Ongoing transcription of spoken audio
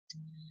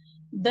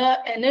the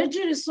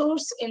Energy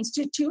Resource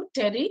Institute,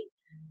 TERI,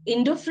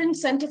 Indo-French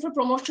Centre for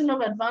Promotion of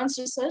Advanced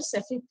Research,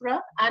 CEFIPRA,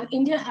 and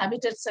India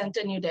Habitat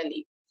Centre, New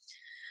Delhi.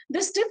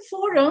 This STIP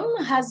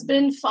forum has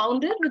been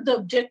founded with the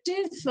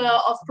objective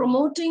of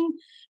promoting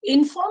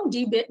informed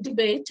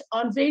debate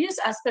on various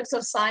aspects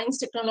of science,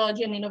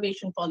 technology, and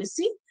innovation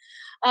policy.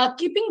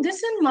 Keeping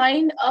this in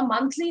mind, a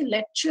monthly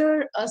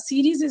lecture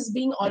series is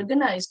being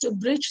organized to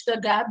bridge the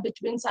gap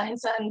between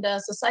science and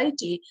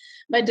society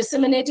by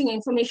disseminating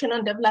information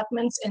on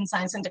developments in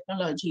science and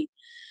technology.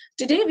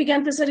 Today,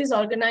 Vigyan Prasar is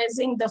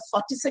organizing the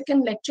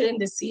 42nd lecture in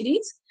this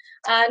series.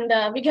 And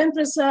Vigyan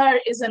Prasar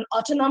is an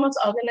autonomous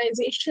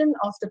organization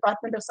of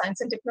Department of Science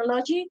and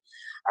Technology,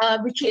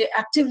 which is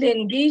actively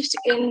engaged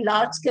in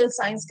large-scale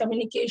science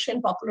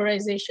communication,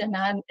 popularization,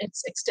 and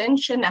its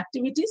extension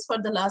activities for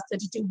the last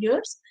 32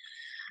 years.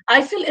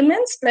 I feel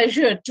immense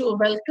pleasure to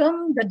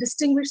welcome the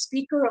distinguished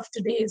speaker of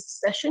today's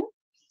session,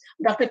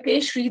 Dr. K.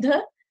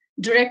 Sridhar,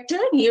 Director,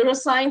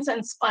 Neuroscience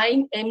and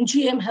Spine,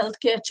 MGM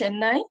Healthcare,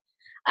 Chennai,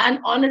 and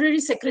Honorary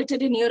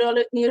Secretary,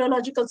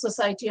 Neurological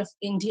Society of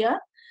India.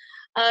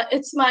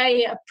 It's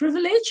my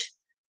privilege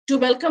to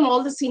welcome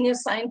all the senior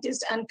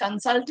scientists and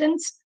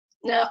consultants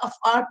of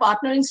our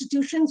partner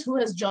institutions who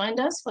has joined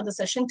us for the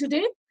session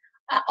today.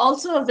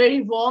 Also a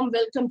very warm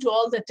welcome to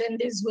all the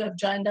attendees who have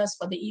joined us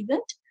for the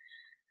event.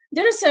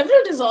 There are several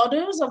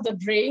disorders of the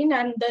brain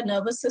and the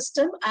nervous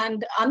system,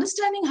 and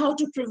understanding how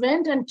to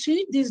prevent and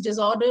treat these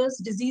disorders,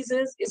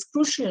 diseases is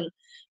crucial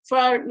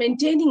for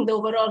maintaining the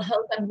overall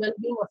health and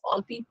well-being of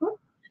all people.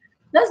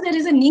 Thus, there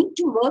is a need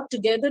to work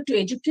together to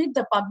educate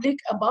the public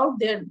about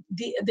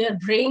their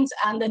brains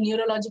and the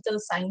neurological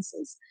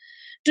sciences.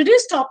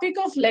 Today's topic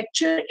of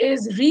lecture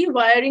is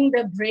rewiring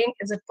the brain.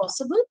 Is it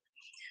possible?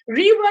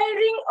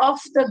 Rewiring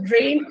of the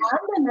brain and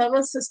the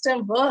nervous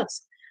system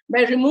works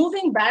by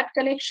removing bad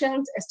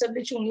connections,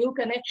 establishing new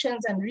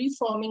connections, and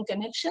reforming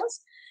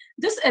connections.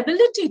 This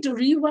ability to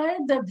rewire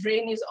the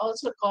brain is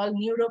also called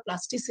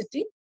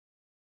neuroplasticity.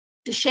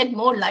 To shed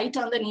more light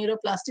on the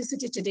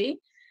neuroplasticity today,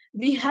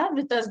 we have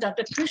with us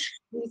Dr.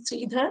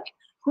 Sridhar,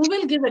 who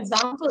will give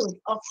examples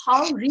of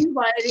how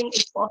rewiring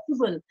is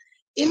possible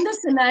in the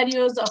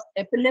scenarios of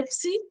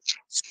epilepsy,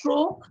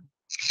 stroke,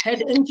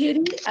 head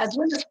injury, as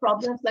well as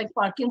problems like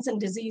Parkinson's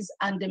disease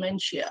and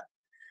dementia.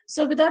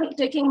 So without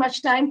taking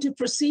much time to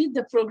proceed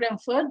the program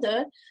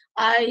further,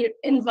 I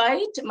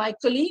invite my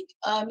colleague,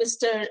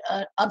 Mr.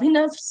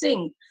 Abhinav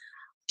Singh,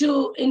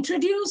 to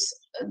introduce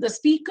the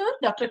speaker,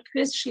 Dr.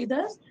 Chris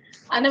Sridhar.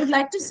 And I would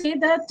like to say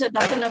that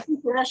Dr.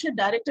 Nakul Purashar,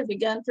 Director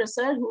Vigyan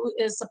Prasar, who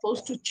is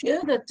supposed to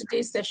chair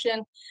today's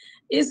session,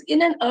 is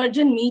in an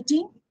urgent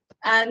meeting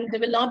and they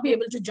will not be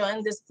able to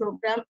join this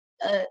program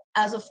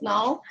as of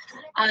now.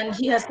 And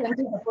he has sent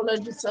his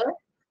apology, sir.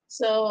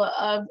 So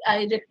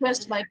I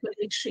request my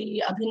colleague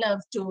Sri Abhinav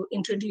to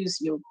introduce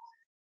you.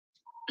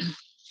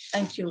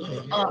 Thank you.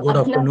 Good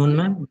afternoon,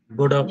 ma'am.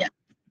 Good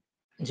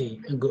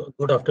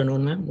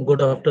afternoon, ma'am.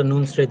 Good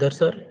afternoon, Sridhar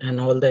sir, and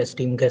all the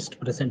esteemed guests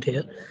present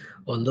here.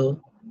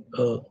 Although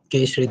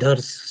K.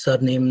 Sridhar's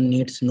surname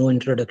needs no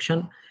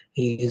introduction,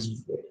 he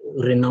is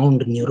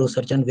renowned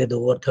neurosurgeon with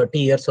over 30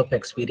 years of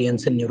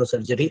experience in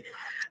neurosurgery,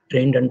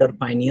 trained under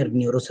pioneer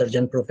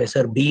neurosurgeon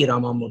Professor B.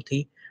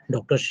 Ramamurthy.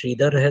 Dr.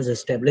 Sridhar has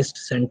established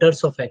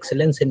centers of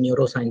excellence in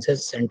neurosciences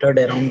centered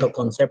around the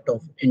concept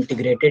of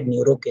integrated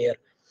neurocare.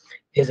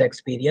 His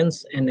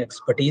experience and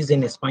expertise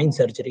in spine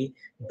surgery,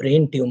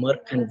 brain tumor,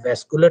 and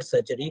vascular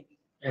surgery,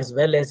 as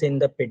well as in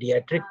the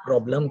pediatric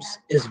problems,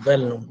 is well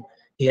known.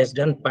 He has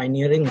done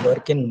pioneering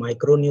work in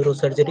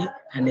microneurosurgery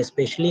and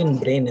especially in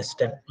brain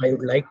stem. I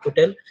would like to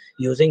tell,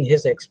 using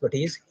his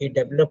expertise, he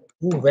developed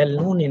two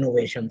well-known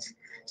innovations: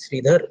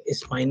 Sridhar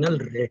spinal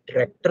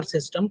retractor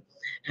system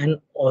and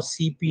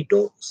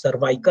occipito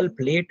cervical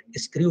plate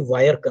screw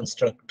wire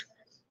construct.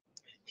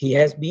 He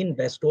has been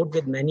bestowed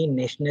with many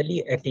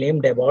nationally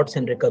acclaimed awards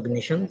and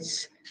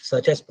recognitions,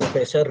 such as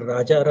Professor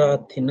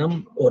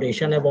Rajarathinam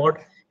Oration Award,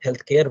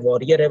 Healthcare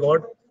Warrior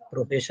Award,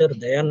 Professor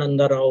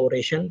Dayananda Rao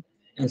Oration,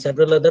 and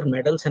several other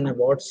medals and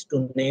awards,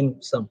 to name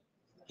some.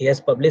 He has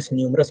published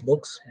numerous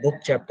books, book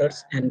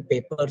chapters, and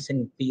papers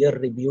in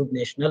peer-reviewed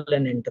national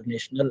and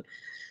international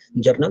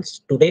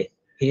journals. Today,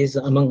 he is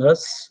among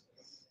us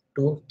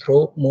to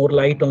throw more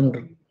light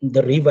on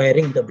the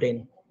rewiring the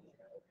brain.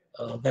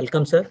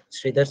 Welcome, sir.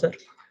 Sridhar, sir.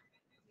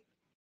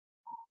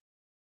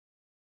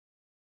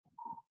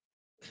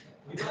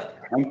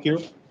 Thank you.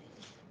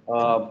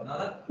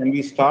 Can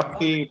we start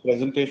the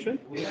presentation?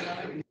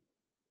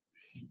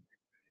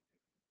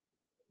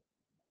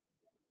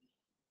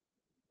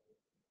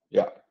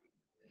 Yeah.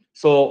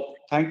 So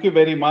thank you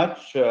very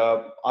much.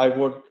 I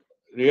would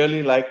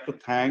really like to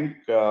thank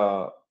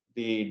the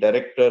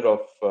director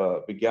of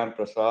Vigyan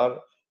Prasar,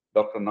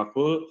 Dr.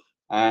 Nakul,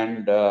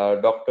 and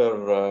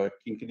Dr.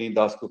 Kinkini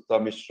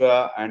Dasgupta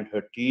Mishra and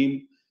her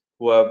team,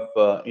 who have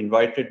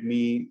invited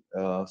me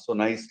so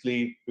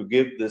nicely to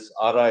give this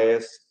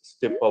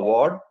RIS-STIP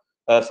award,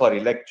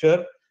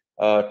 lecture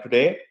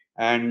today.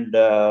 And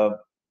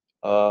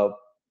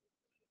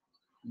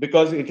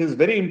because it is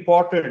very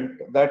important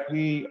that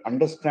we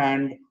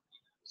understand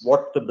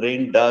what the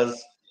brain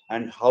does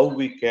and how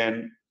we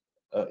can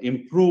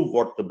improve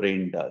what the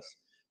brain does.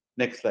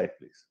 Next slide,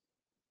 please.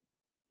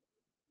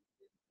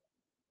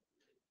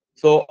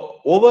 So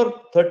over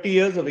 30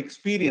 years of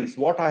experience,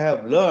 what I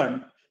have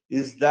learned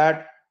is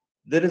that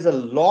there is a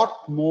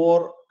lot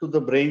more to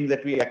the brain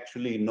that we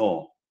actually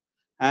know.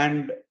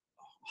 And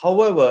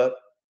however,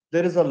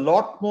 there is a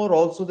lot more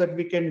also that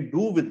we can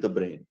do with the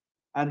brain.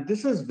 And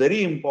this is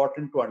very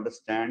important to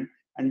understand.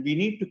 And we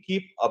need to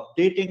keep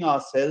updating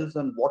ourselves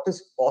on what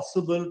is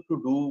possible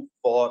to do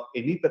for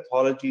any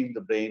pathology in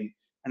the brain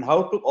and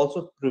how to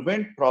also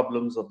prevent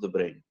problems of the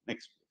brain.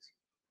 Next, please.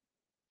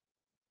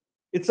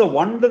 It's a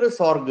wondrous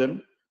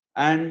organ,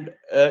 and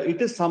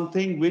it is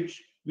something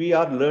which we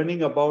are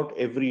learning about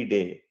every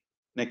day.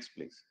 Next,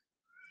 please.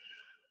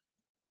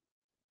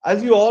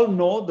 As you all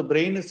know, the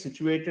brain is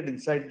situated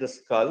inside the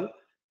skull,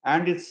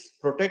 and it's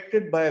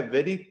protected by a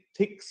very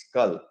thick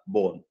skull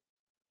bone.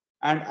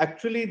 And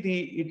actually,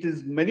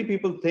 many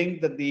people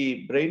think that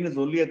the brain is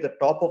only at the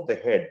top of the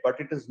head, but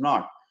it is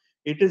not.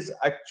 It is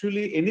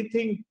actually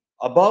anything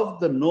above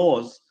the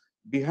nose,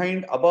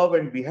 above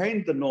and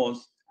behind the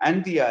nose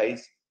and the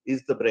eyes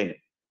is the brain.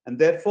 And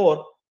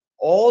therefore,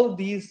 all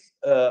these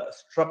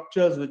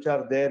structures which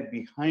are there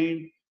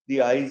behind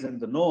the eyes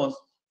and the nose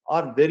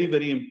are very,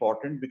 very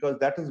important, because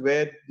that is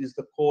where is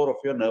the core of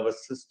your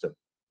nervous system.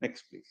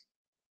 Next, please.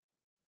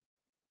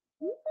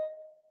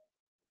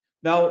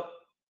 Now,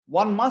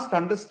 one must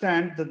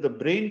understand that the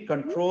brain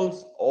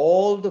controls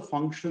all the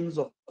functions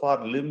of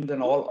our limbs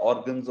and all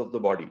organs of the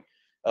body.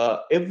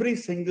 Every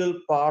single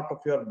part of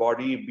your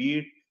body, be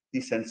it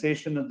the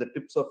sensation of the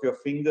tips of your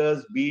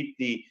fingers, be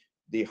it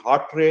the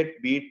heart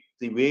rate, be it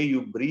the way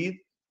you breathe,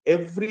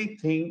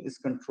 everything is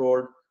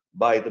controlled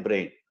by the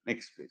brain.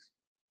 Next, please.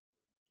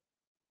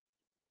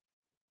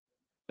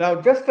 Now,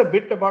 just a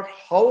bit about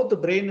how the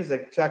brain is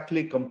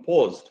exactly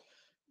composed.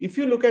 If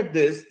you look at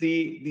this,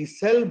 the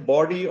cell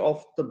body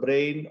of the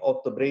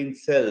brain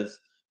cells,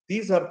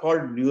 these are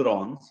called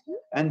neurons,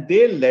 and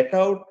they let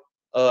out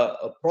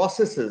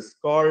processes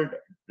called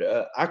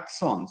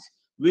axons,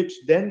 which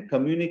then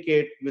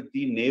communicate with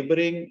the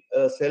neighboring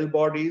cell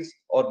bodies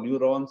or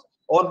neurons,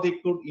 or they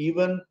could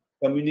even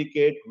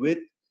communicate with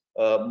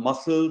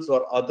muscles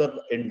or other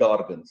end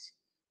organs.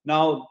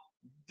 Now,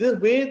 the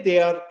way they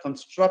are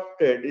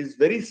constructed is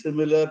very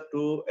similar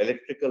to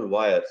electrical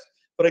wires.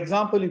 For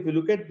example, if you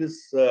look at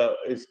this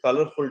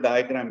colorful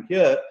diagram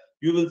here,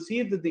 you will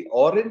see that the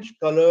orange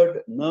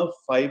colored nerve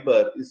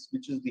fiber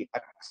which is the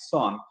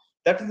axon,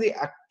 that is the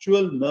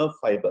actual nerve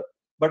fiber.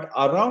 But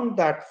around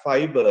that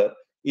fiber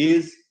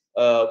is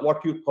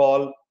what you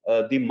call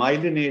the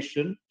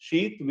myelination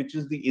sheath, which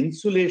is the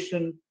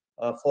insulation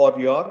for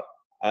your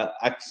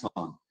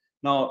axon.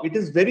 Now, it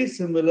is very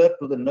similar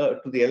to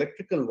the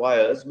electrical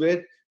wires,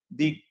 where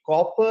the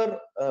copper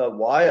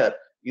wire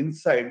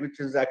inside, which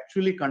is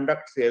actually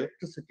conducts the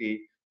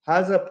electricity,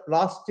 has a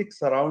plastic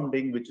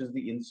surrounding, which is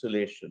the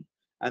insulation.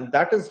 And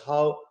that is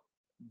how,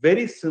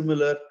 very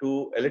similar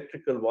to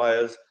electrical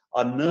wires,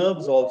 our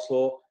nerves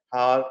also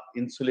have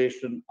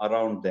insulation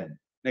around them.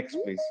 Next,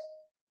 please.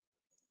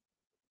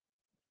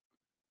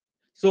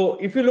 So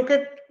if you look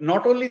at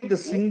not only the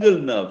single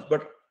nerves,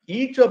 but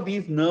each of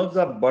these nerves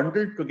are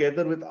bundled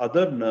together with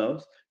other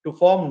nerves to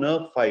form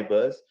nerve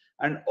fibers,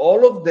 and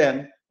all of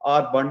them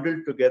are bundled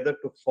together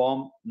to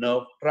form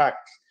nerve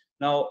tracts.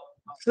 Now,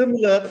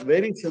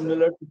 very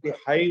similar to the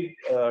high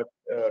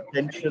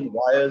tension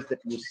wires that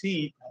you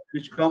see,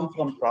 which come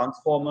from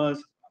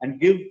transformers and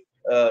give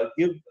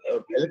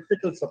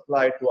electrical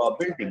supply to our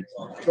buildings.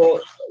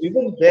 So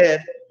even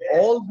there,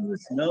 all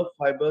these nerve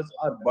fibers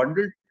are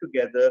bundled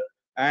together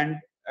and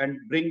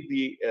bring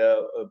the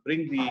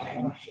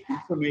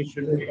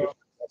information to the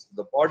rest of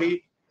the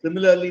body.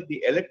 Similarly,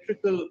 the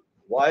electrical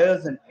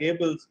wires and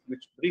cables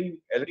which bring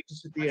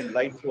electricity and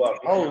light to our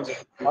house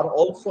are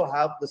also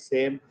have the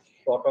same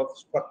sort of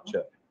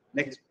structure.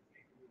 Next.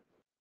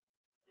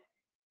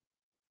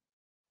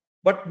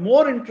 But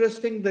more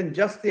interesting than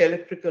just the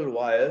electrical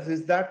wires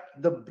is that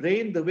the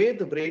way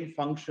the brain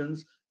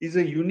functions is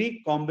a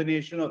unique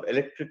combination of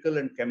electrical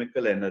and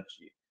chemical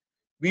energy.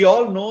 We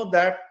all know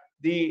that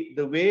the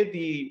way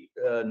the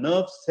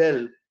nerve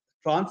cell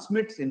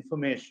transmits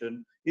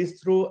information is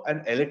through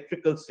an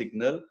electrical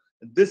signal.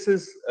 This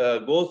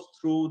goes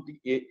through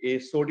a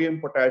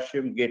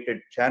sodium-potassium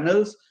gated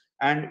channels,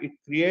 and it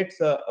creates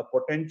a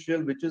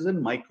potential which is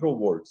in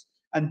microvolts.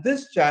 And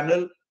this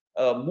channel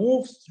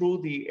moves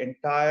through the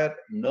entire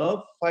nerve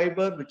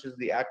fiber, which is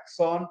the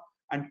axon,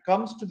 and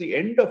comes to the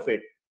end of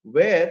it,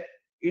 where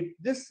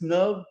these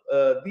nerve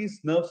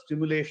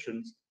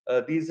stimulations,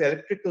 these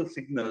electrical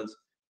signals,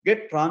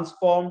 get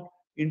transformed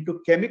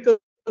into chemical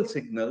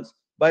signals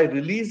by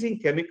releasing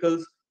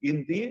chemicals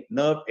in the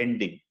nerve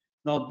ending.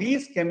 Now,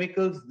 these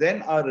chemicals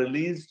then are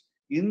released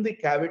in the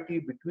cavity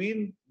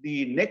between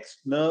the next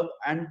nerve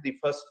and the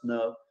first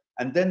nerve,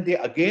 and then they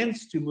again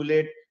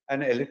stimulate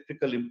an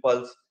electrical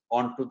impulse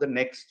onto the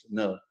next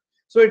nerve.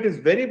 So it is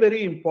very,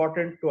 very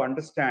important to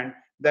understand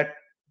that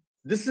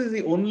This is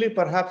the only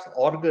perhaps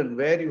organ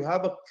where you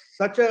have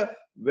such a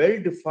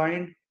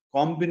well-defined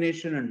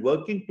combination and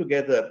working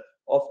together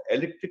of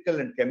electrical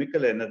and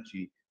chemical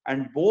energy,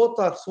 and both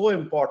are so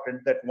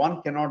important that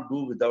one cannot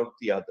do without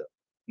the other.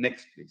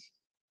 Next, please.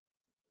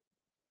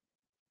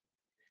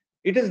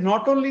 It is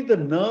not only the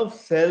nerve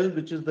cell,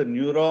 which is the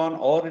neuron,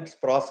 or its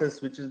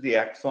process, which is the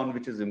axon,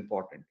 which is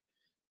important.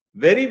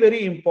 Very,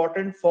 very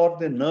important for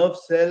the nerve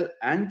cell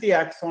and the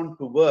axon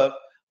to work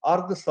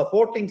are the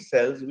supporting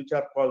cells, which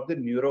are called the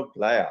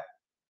neuroglia.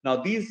 Now,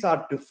 these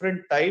are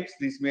different types.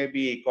 These may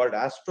be called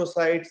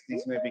astrocytes.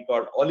 These may be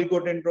called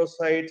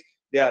oligodendrocytes.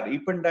 They are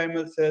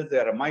ependymal cells. They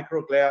are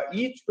microglia,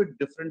 each with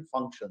different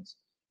functions.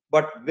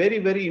 But very,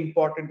 very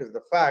important is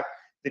the fact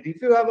that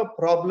if you have a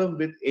problem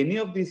with any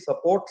of these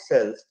support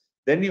cells,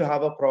 then you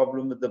have a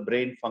problem with the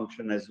brain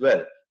function as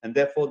well. And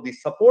therefore, the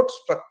support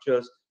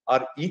structures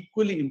are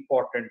equally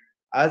important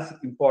as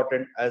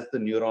the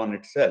neuron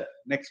itself.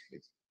 Next,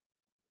 please.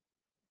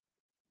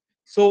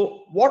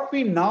 So what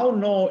we now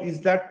know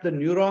is that the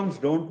neurons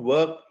don't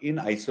work in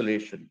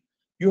isolation.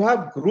 You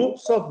have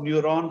groups of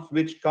neurons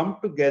which come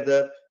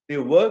together, they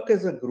work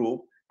as a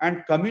group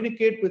and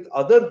communicate with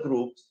other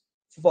groups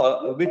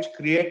which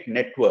create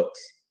networks.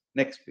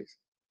 Next, please.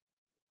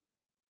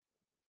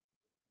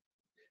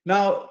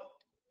 Now,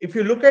 if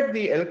you look at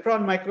the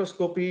electron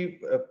microscopy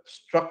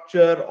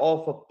structure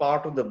of a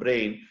part of the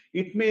brain,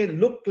 it may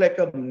look like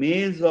a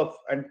maze of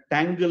and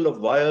tangle of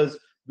wires,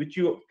 which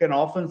you can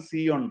often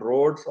see on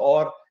roads,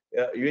 or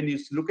when you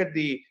look at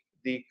the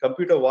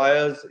computer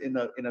wires in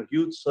a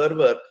huge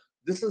server.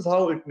 This is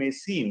how it may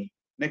seem.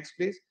 Next,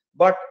 please.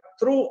 But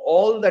through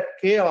all that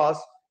chaos,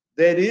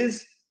 there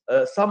is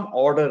some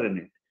order in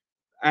it,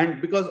 and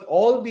because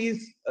all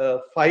these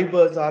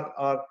fibers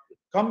are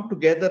come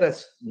together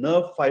as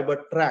nerve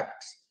fiber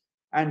tracts.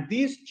 And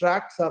these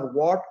tracts are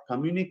what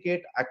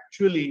communicate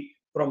actually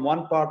from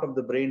one part of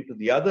the brain to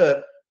the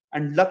other.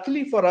 And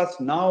luckily for us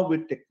now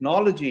with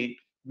technology,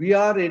 we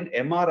are in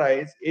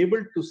MRIs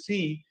able to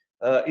see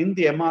in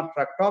the MR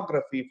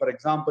tractography, for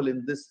example,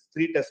 in this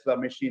 3 Tesla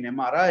machine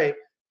MRI,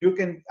 you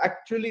can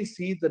actually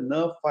see the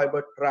nerve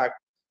fiber tract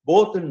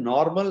both in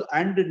normal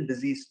and in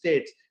disease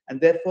states. And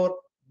therefore,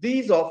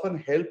 these often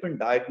help in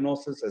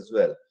diagnosis as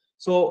well.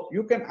 So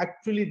you can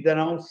actually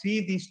now see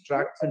these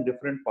tracts in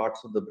different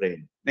parts of the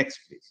brain. Next,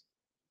 please.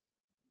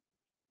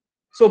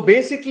 So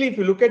basically, if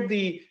you look at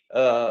the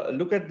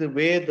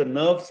way the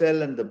nerve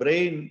cell and the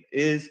brain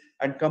is,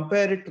 and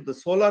compare it to the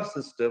solar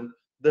system,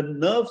 the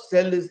nerve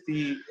cell is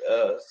the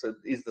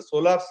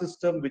solar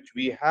system which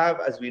we have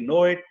as we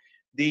know it.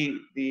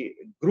 The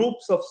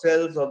groups of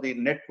cells or the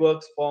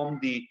networks form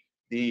the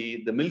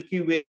Milky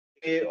Way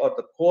or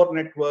the core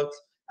networks,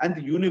 and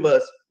the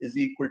universe is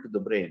equal to the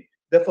brain.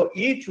 Therefore,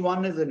 each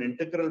one is an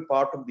integral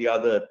part of the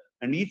other,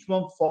 and each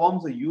one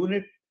forms a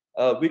unit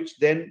which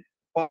then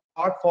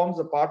forms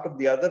a part of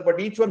the other,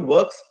 but each one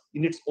works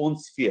in its own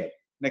sphere.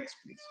 Next,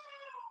 please.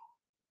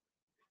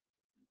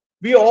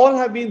 We all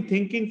have been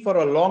thinking for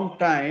a long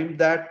time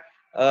that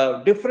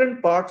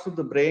different parts of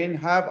the brain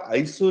have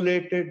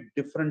isolated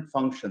different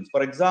functions.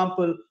 For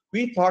example,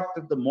 we thought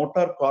that the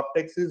motor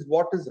cortex is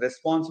what is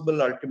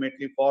responsible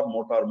ultimately for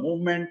motor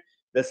movement,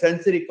 the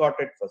sensory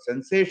cortex for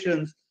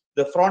sensations,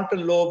 the frontal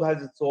lobe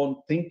has its own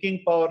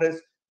thinking powers,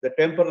 the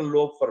temporal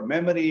lobe for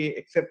memory,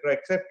 etc.,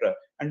 etc.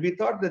 And we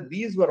thought that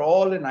these were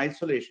all in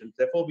isolation.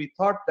 Therefore, we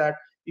thought that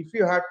if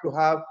you had to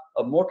have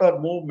a motor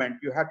movement,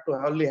 you had to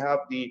only have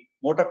the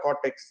motor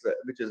cortex,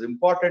 which is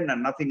important,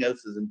 and nothing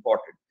else is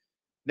important.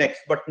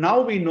 Next, but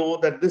now we know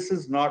that this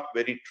is not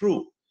very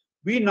true.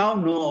 We now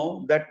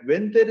know that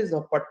when there is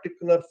a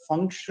particular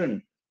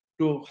function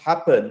to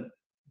happen,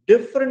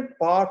 different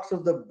parts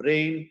of the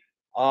brain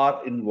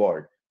are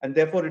involved. And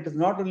therefore, it is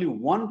not only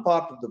one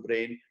part of the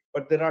brain,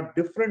 but there are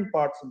different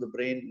parts of the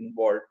brain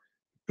involved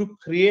to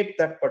create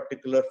that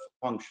particular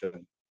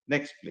function.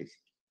 Next, please.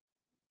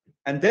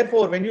 And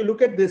therefore, when you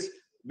look at this,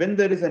 when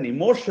there is an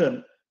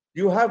emotion,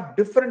 you have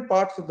different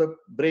parts of the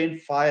brain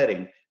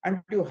firing,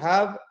 and you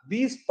have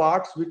these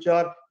parts which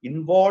are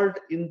involved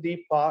in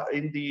the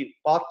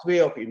pathway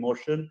of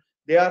emotion.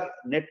 They are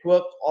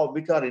network of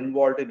which are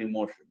involved in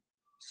emotion.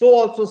 So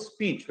also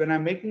speech. When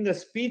I'm making a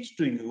speech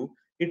to you,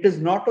 it is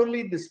not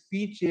only the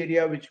speech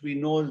area which we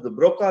know is the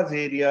Broca's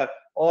area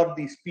or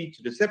the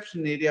speech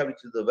reception area,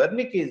 which is the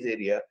Wernicke's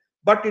area,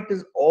 but it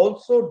is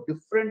also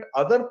different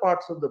other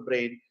parts of the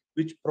brain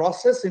which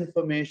process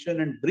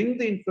information and bring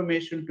the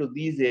information to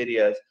these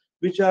areas,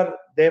 which are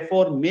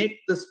therefore make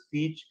the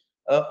speech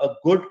a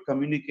good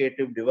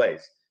communicative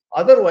device.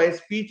 Otherwise,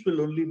 speech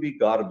will only be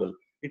garble.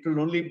 It will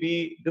only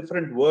be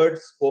different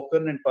words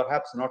spoken and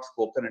perhaps not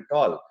spoken at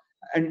all.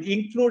 And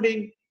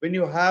including when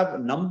you have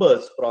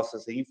numbers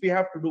processing, if you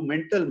have to do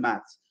mental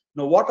maths,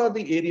 now what are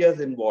the areas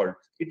involved?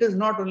 It is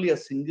not only a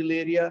single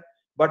area,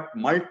 but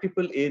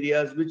multiple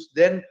areas, which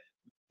then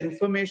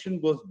information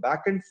goes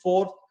back and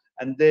forth,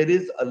 and there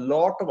is a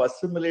lot of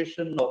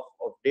assimilation of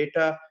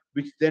data,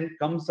 which then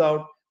comes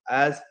out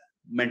as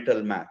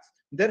mental maths.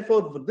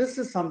 Therefore, this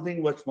is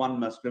something which one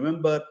must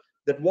remember,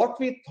 that what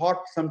we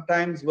thought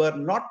sometimes were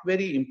not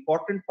very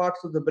important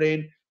parts of the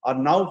brain are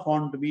now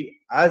found to be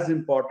as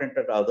important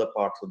as other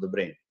parts of the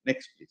brain.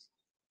 Next, please.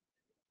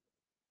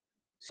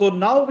 So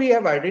now we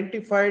have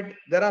identified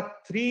there are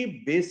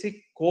three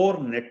basic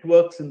core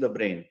networks in the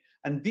brain,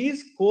 and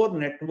these core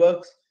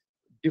networks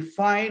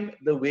define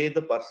the way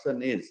the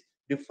person is,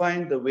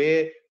 define the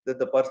way that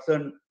the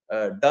person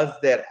does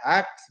their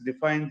acts,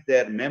 defines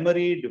their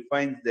memory,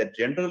 defines their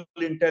general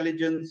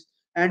intelligence,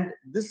 and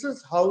this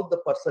is how the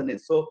person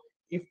is. So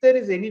if there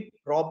is any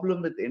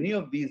problem with any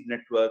of these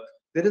networks,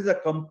 there is a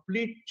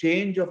complete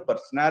change of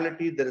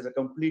personality, there is a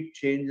complete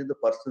change in the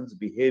person's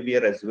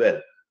behavior as well.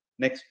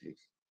 Next, please.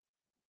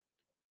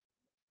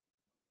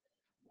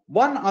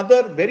 One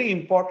other very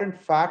important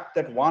fact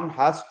that one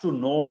has to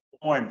know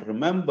and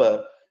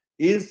remember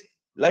is,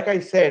 like I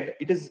said,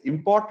 it is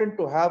important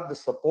to have the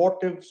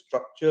supportive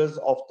structures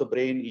of the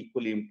brain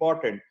equally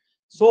important.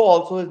 So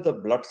also is the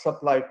blood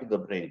supply to the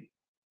brain.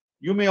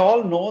 You may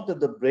all know that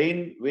the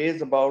brain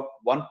weighs about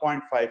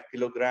 1.5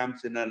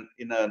 kilograms in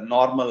a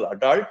normal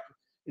adult.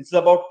 It's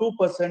about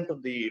 2%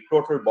 of the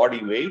total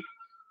body weight.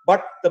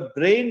 But the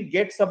brain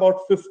gets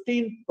about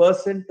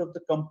 15% of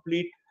the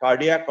complete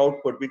cardiac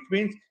output, which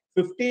means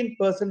 15%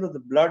 of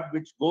the blood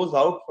which goes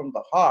out from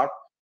the heart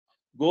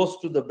goes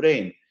to the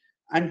brain.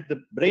 And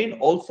the brain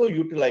also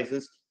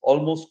utilizes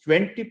almost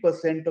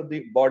 20% of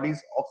the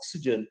body's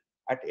oxygen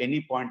at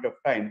any point of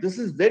time. This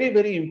is very,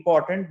 very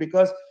important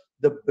because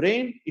the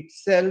brain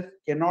itself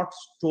cannot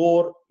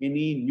store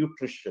any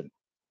nutrition.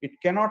 It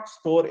cannot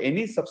store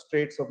any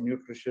substrates of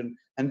nutrition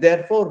and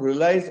therefore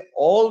relies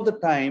all the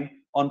time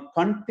on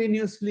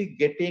continuously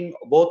getting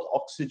both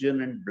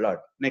oxygen and blood.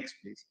 Next,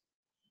 please.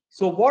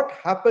 So what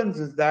happens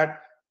is that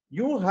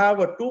you have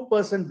a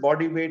 2%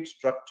 body weight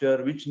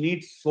structure which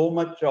needs so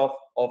much of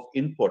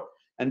input.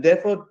 And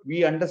therefore,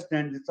 we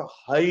understand it's a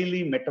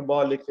highly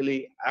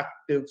metabolically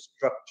active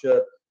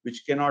structure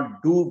which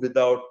cannot do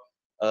without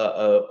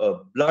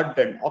blood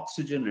and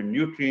oxygen and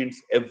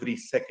nutrients every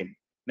second.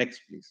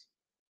 Next, please.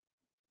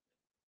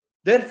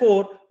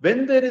 Therefore,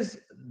 when there is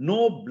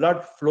no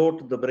blood flow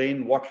to the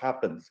brain, what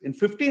happens? In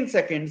 15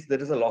 seconds, there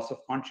is a loss of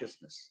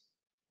consciousness.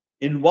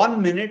 In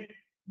 1 minute,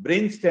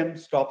 brainstem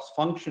stops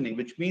functioning,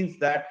 which means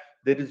that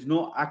there is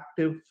no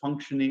active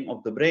functioning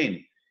of the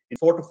brain. In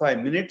 4 to 5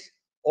 minutes,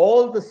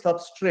 all the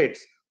substrates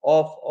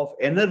of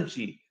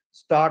energy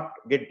start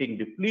getting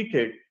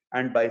depleted,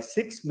 and by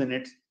 6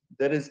 minutes,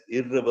 there is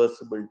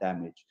irreversible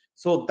damage.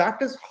 So that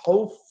is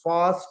how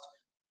fast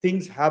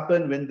things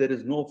happen when there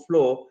is no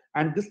flow.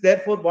 And this,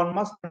 therefore, one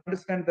must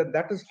understand that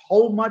that is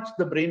how much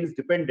the brain is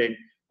dependent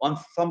on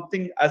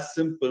something as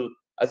simple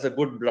as a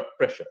good blood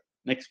pressure.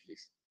 Next,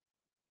 please.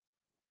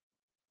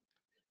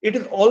 It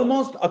is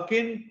almost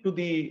akin to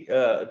the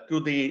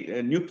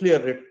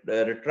nuclear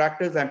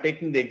retractors. I'm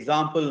taking the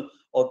example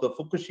of the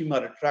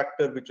Fukushima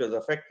retractor, which was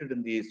affected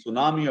in the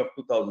tsunami of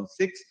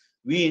 2006.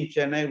 We in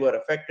Chennai were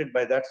affected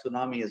by that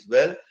tsunami as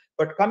well.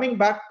 But coming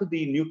back to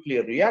the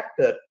nuclear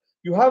reactor,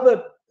 you have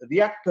a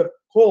reactor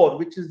core,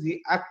 which is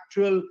the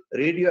actual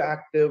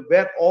radioactive,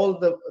 where all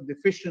the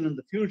fission and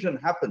the fusion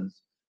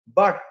happens.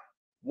 But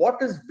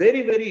what is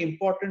very, very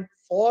important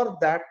for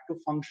that to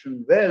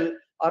function well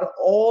are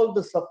all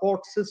the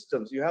support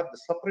systems. You have the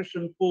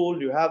suppression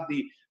pool, you have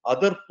the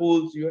other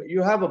pools,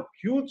 you have a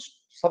huge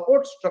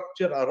support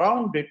structure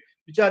around it,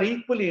 which are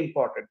equally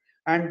important.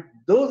 And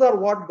those are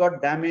what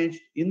got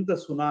damaged in the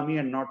tsunami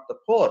and not the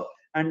core.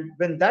 And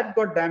when that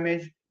got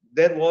damaged,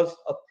 there was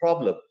a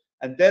problem.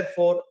 And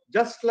therefore,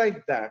 just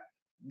like that,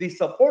 the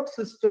support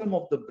system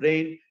of the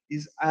brain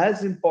is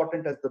as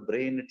important as the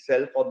brain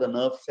itself or the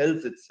nerve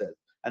cells itself.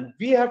 And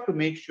we have to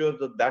make sure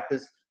that that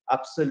is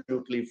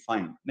absolutely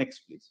fine.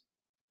 Next, please.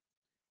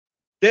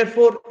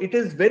 Therefore, it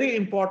is very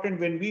important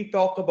when we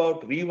talk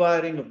about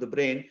rewiring of the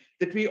brain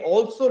that we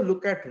also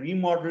look at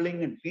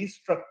remodeling and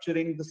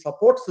restructuring the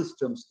support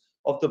systems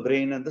of the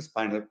brain and the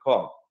spinal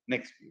cord.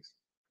 Next, please.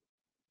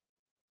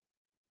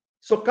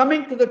 So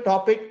coming to the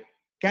topic,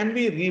 can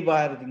we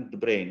rewire the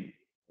brain?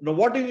 Now,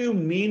 what do you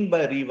mean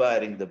by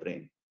rewiring the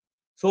brain?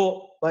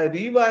 So by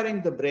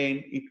rewiring the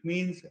brain, it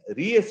means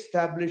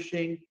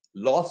re-establishing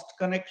lost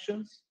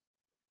connections.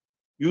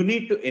 You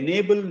need to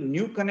enable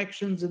new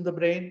connections in the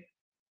brain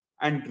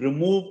and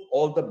remove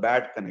all the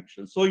bad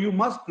connections. So you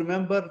must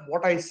remember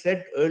what I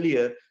said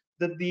earlier,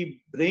 that the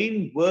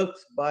brain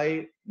works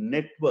by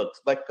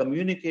networks, by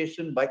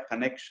communication, by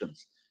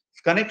connections.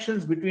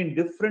 Connections between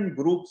different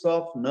groups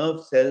of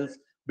nerve cells,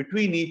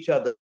 between each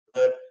other,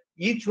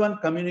 each one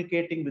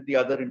communicating with the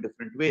other in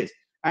different ways.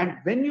 And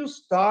when you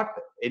start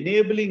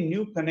enabling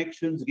new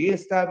connections,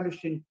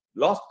 re-establishing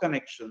lost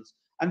connections,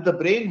 and the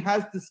brain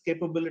has this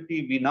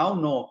capability, we now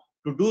know,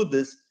 to do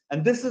this,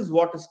 and this is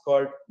what is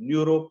called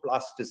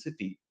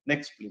neuroplasticity.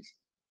 Next, please.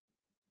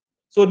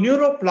 So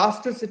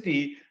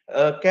neuroplasticity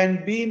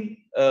can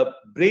be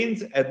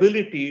brain's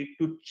ability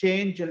to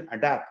change and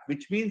adapt,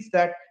 which means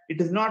that it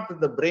is not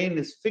that the brain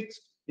is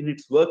fixed in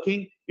its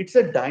working, it's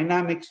a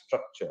dynamic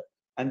structure.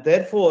 And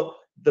therefore,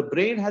 the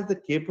brain has the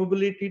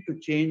capability to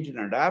change and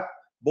adapt.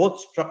 both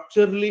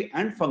structurally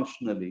and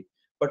functionally.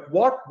 But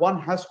what one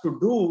has to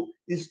do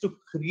is to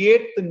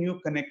create the new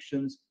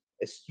connections,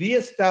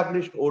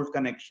 re-establish old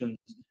connections,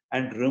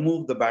 and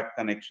remove the bad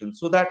connections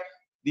so that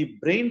the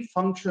brain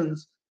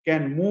functions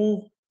can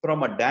move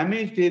from a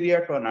damaged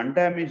area to an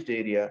undamaged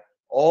area,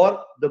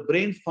 or the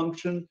brain's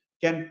function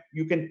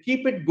you can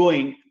keep it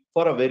going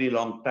for a very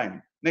long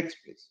time. Next,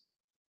 please.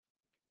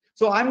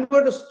 So I'm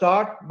going to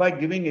start by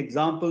giving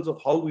examples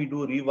of how we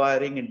do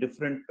rewiring in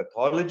different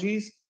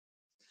pathologies.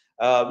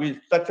 We'll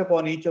touch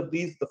upon each of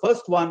these. The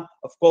first one,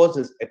 of course,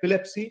 is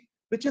epilepsy,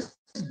 which is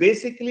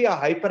basically a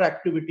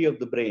hyperactivity of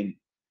the brain.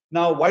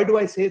 Now, why do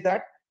I say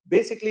that?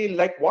 Basically,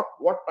 like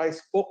what I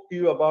spoke to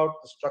you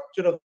about, the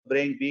structure of the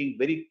brain being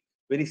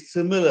very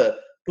similar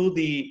to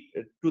the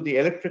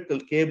electrical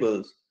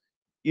cables.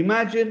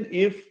 Imagine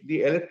if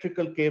the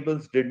electrical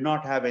cables did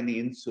not have any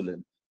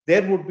insulin.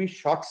 There would be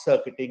short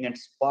circuiting and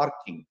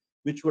sparking,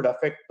 which would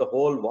affect the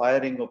whole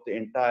wiring of the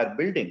entire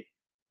building.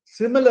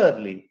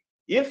 Similarly,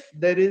 if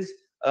there is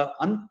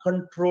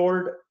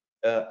uncontrolled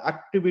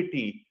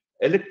activity,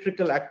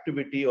 electrical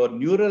activity or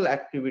neural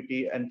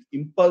activity and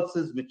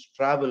impulses which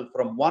travel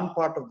from one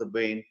part of the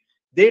brain,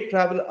 they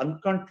travel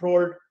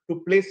uncontrolled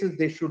to places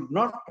they should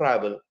not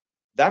travel.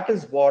 That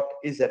is what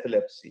is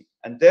epilepsy.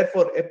 And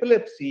therefore,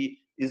 epilepsy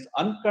is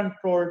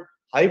uncontrolled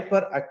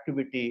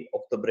hyperactivity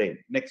of the brain.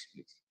 Next,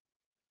 please.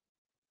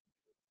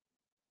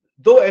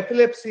 Though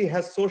epilepsy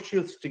has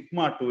social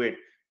stigma to it,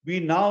 we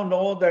now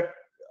know that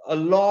a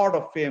lot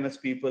of famous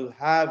people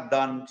have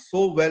done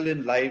so well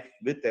in life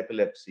with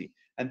epilepsy,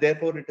 and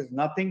therefore it is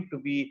nothing to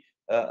be,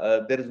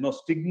 there is no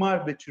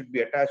stigma which should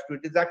be attached to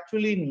it. It is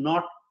actually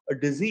not a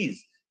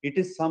disease. It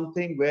is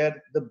something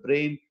where the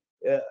brain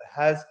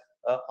has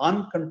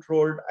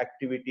uncontrolled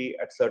activity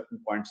at certain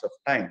points of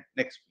time.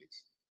 Next,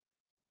 please.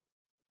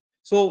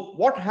 So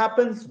what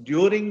happens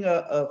during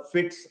a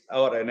fits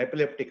or an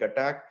epileptic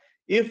attack?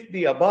 If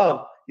the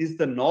above is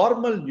the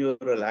normal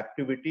neural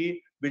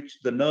activity, which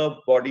the nerve,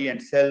 body,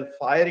 and cell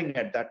firing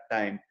at that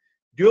time,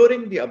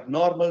 during the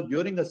abnormal,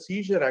 during a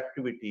seizure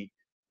activity,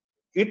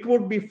 it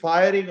would be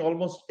firing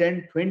almost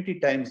 10, 20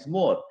 times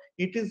more.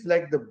 It is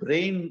like the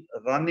brain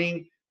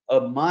running a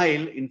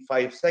mile in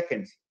 5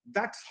 seconds.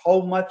 That's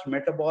how much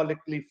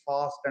metabolically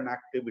fast and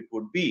active it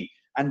would be.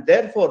 And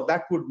therefore,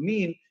 that would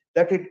mean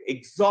that it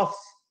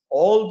exhausts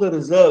all the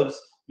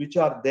reserves which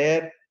are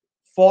there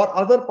for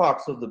other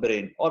parts of the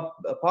brain or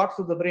parts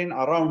of the brain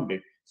around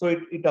it. So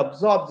it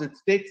absorbs, it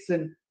takes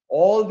in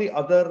all the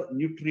other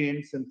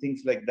nutrients and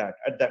things like that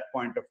at that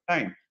point of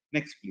time.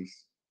 Next,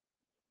 please.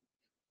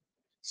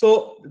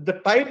 So the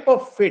type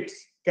of fits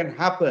can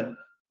happen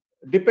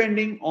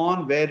depending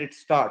on where it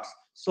starts.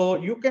 So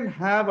you can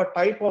have a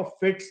type of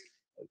fits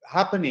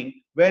happening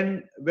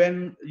when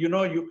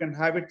you can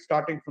have it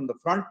starting from the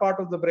front part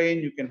of the brain,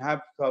 you can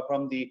have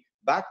from the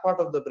back part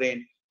of the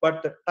brain,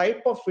 but the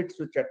type of fits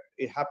which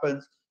it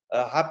happens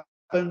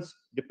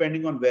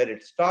depending on where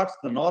it starts.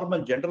 The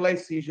normal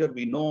generalized seizure,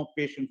 we know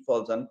patient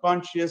falls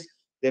unconscious,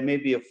 there may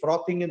be a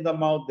frothing in the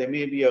mouth, there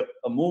may be a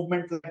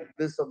movement like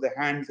this of the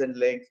hands and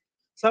legs.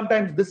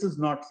 Sometimes this is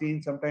not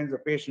seen, sometimes the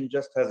patient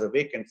just has a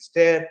vacant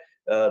stare,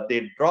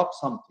 they drop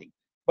something.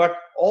 But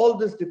all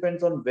this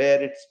depends on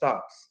where it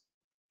starts.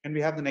 Can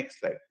we have the next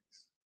slide,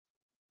 please?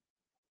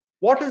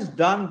 What is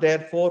done,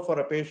 therefore, for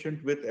a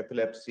patient with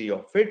epilepsy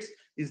or fits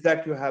is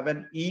that you have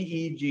an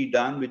EEG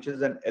done, which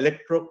is an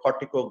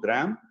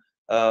electrocorticogram,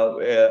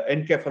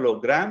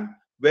 encephalogram,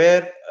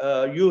 where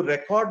you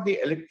record the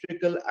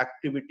electrical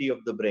activity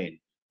of the brain.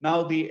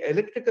 Now, the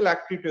electrical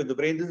activity of the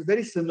brain, this is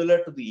very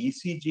similar to the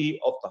ECG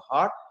of the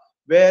heart,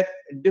 where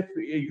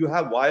you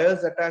have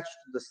wires attached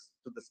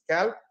to the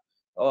scalp,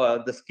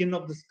 the skin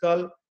of the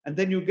skull, and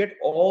then you get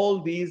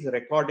all these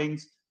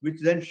recordings which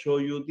then show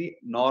you the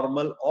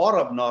normal or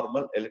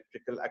abnormal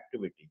electrical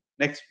activity.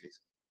 Next, please.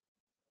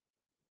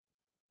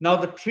 Now,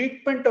 the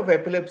treatment of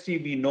epilepsy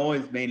we know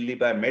is mainly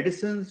by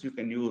medicines. You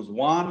can use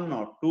one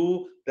or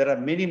two. There are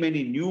many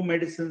new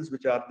medicines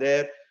which are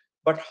there.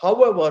 But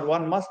however,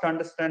 one must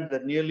understand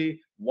that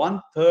nearly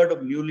 1/3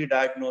 of newly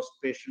diagnosed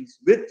patients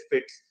with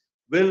fits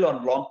will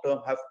on long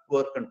term have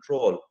poor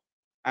control.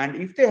 And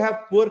if they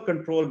have poor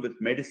control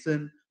with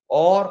medicine,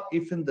 or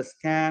if in the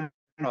scan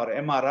or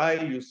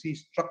MRI you see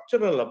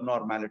structural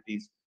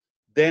abnormalities,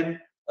 then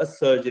a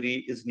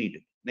surgery is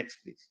needed. Next,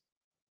 please.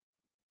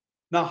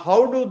 Now,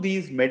 how do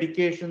these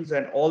medications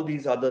and all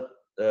these other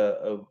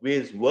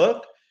ways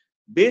work?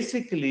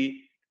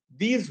 Basically,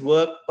 these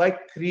work by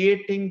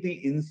creating the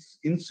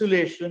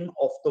insulation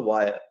of the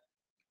wire.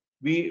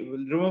 We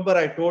remember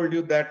I told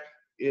you that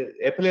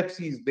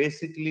epilepsy is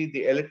basically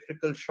the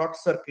electrical short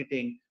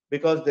circuiting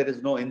because there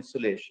is no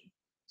insulation.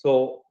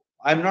 So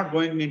I'm not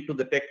going into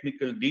the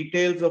technical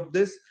details of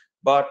this,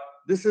 but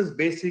this is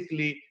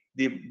basically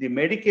the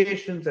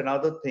medications and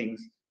other things.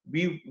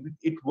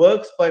 It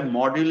works by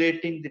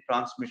modulating the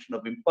transmission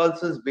of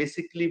impulses,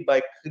 basically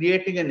by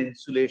creating an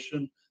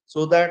insulation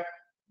so that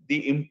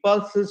the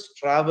impulses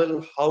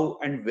travel how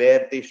and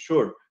where they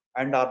should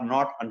and are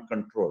not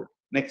uncontrolled.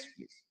 Next,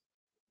 please.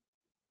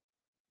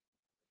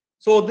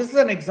 So this is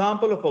an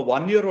example of a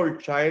 1-year-old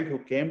child who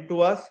came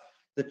to us.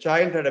 The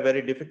child had a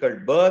very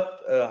difficult birth,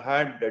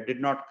 did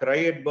not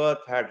cry at birth,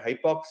 had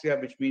hypoxia,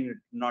 which means it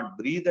did not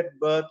breathe at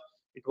birth.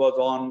 It was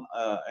on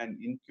an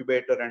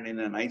incubator and in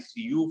an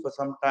ICU for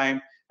some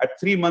time. At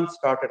 3 months,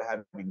 started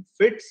having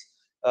fits,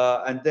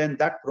 and then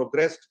that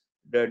progressed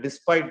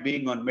despite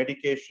being on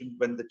medication.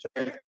 When the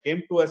child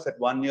came to us at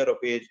 1 year of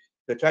age,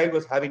 the child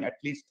was having at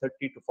least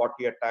 30 to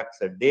 40 attacks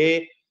a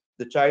day.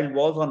 The child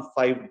was on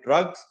 5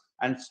 drugs.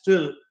 And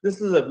still, this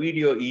is a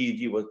video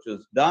EEG which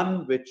was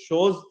done, which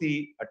shows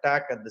the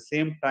attack at the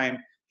same time,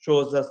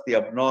 shows us the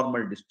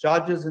abnormal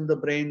discharges in the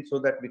brain so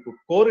that we could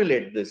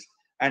correlate this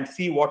and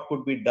see what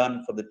could be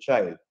done for the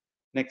child.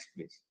 Next,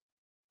 please.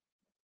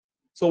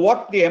 So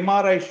what the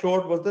MRI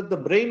showed was that the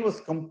brain was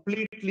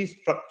completely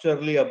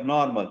structurally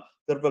abnormal.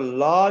 There were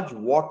large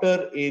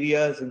water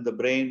areas in the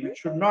brain which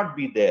should not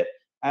be there.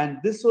 And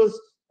this was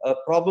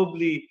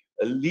probably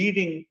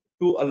leading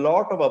to a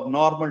lot of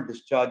abnormal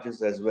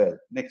discharges as well.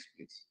 Next,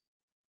 please.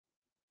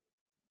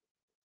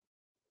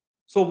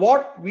 So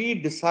what we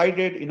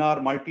decided in our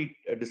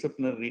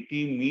multidisciplinary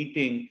team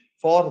meeting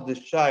for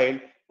this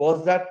child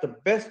was that the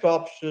best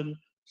option,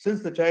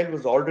 since the child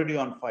was already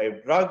on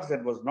 5 drugs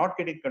and was not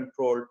getting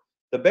controlled,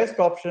 the best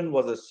option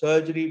was a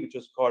surgery which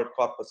was called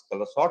corpus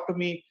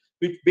callosotomy,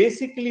 which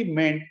basically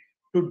meant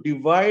to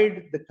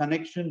divide the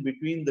connection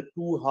between the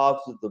 2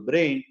 halves of the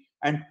brain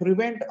and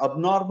prevent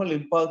abnormal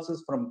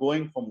impulses from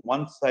going from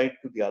one side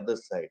to the other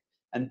side.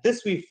 And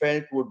this we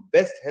felt would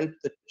best help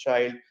the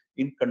child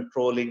in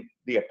controlling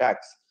the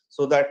attacks.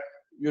 So that,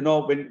 you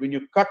know, when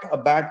you cut a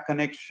bad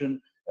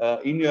connection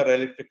in your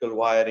electrical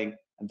wiring,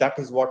 and that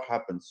is what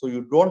happens. So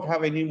you don't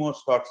have any more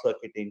short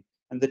circuiting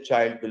and the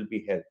child will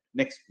be helped.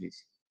 Next,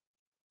 please.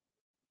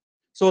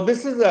 So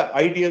this is the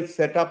ideal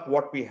setup,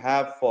 what we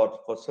have for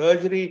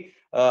surgery.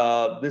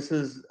 This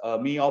is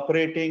me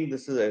operating.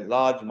 This is a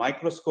large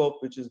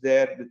microscope which is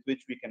there with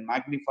which we can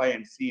magnify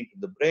and see into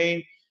the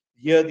brain.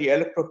 Here the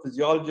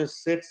electrophysiologist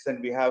sits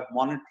and we have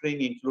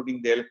monitoring,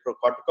 including the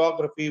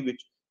electrocorticography,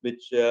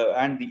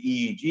 and the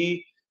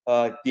EEG.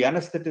 The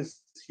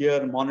anesthetist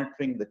here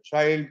monitoring the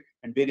child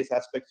and various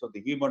aspects of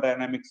the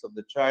hemodynamics of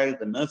the child.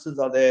 The nurses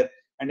are there,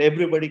 and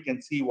everybody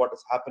can see what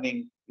is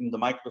happening in the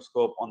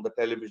microscope on the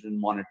television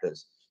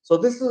monitors. So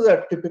this is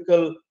a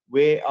typical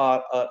way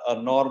a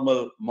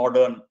normal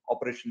modern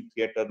operation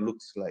theater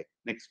looks like.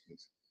 Next,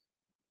 please.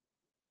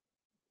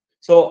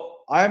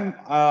 So I'm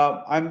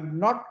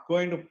not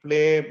going to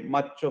play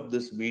much of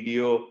this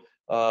video.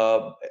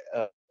 There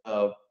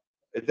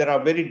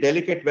are very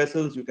delicate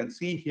vessels you can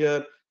see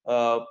here.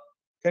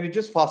 Can you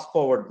just fast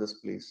forward this,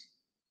 please?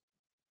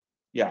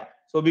 Yeah.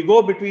 So we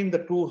go between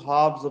the 2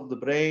 halves of the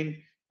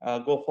brain.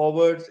 Go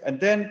forwards, and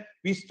then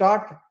we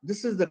start.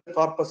 This is the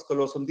corpus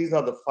callosum. These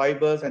are the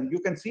fibers, and you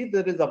can see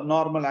there is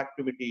abnormal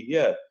activity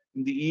here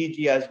in the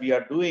EEG as we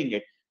are doing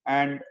it.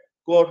 And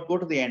go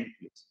to the end,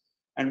 please.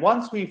 And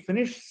once we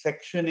finish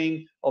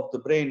sectioning of the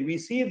brain, we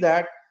see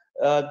that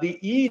the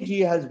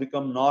EEG has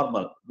become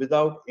normal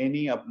without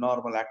any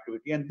abnormal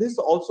activity. And this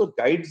also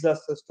guides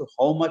us as to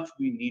how much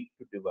we need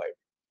to divide.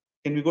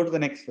 Can we go to the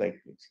next slide,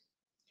 please?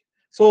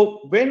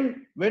 So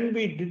when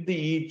we did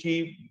the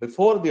EEG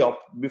before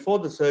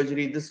the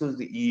surgery, this was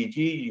the EEG.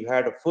 You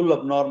had a full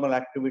abnormal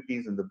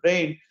activities in the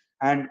brain,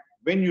 and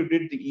when you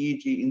did the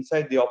EEG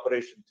inside the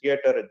operation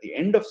theater at the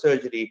end of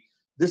surgery,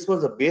 this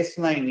was a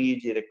baseline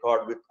EEG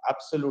record with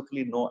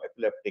absolutely no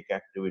epileptic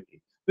activity,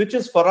 which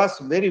is for us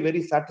very,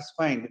 very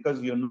satisfying,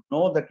 because you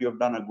know that you have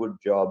done a good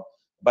job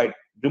by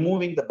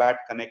removing the bad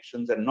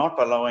connections and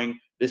not allowing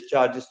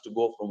discharges to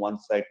go from one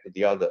side to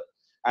the other.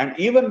 And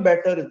even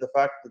better is the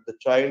fact that the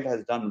child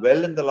has done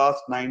well in the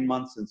last 9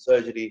 months in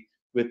surgery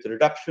with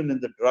reduction in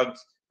the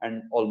drugs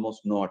and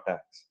almost no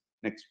attacks.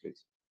 Next,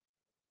 please.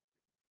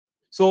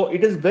 So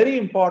it is very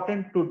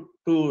important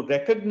to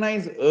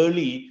recognize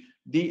early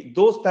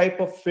those type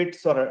of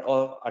fits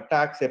or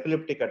attacks,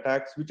 epileptic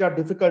attacks, which are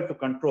difficult to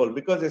control,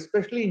 because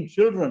especially in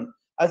children,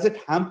 as it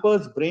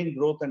hampers brain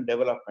growth and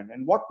development.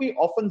 And what we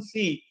often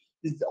see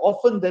is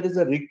there is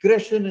a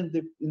regression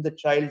in the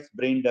child's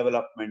brain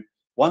development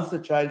once the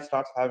child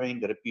starts having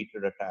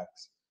repeated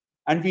attacks.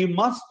 And we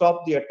must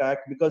stop the attack,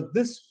 because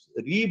this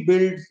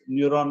rebuilds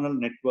neuronal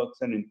networks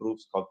and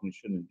improves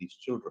cognition in these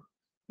children.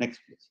 Next,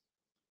 please.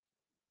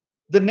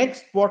 The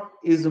next what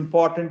is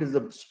important is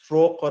a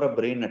stroke or a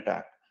brain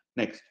attack.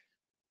 Next.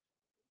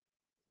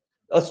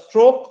 A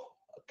stroke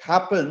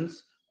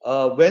happens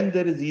when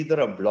there is either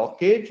a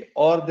blockage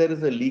or there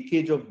is a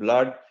leakage of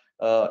blood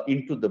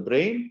into the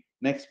brain.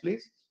 Next,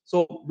 please.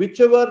 So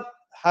whichever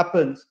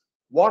happens,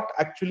 what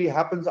actually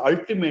happens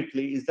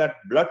ultimately is that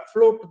blood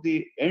flow to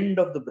the end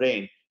of the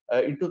brain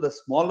into the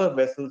smaller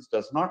vessels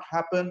does not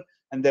happen,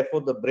 and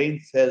therefore the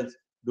brain cells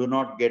do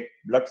not get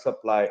blood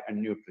supply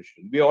and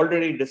nutrition. We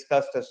already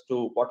discussed as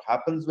to what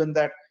happens when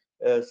that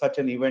such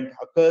an event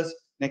occurs.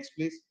 Next,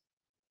 please.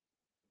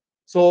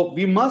 So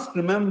we must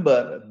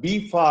remember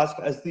B fast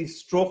as the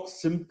stroke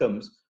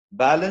symptoms: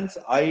 balance,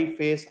 eye,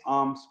 face,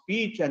 arm,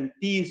 speech, and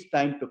T is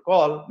time to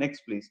call.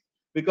 Next, please.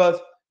 Because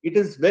it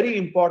is very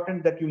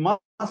important that you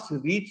must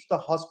reach the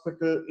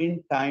hospital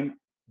in time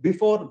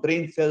before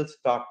brain cells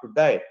start to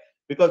die.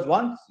 Because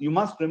once you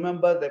must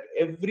remember that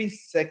every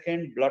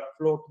second blood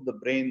flow to the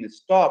brain is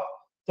stopped,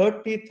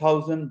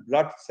 30,000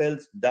 blood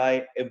cells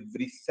die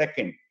every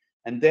second.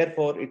 And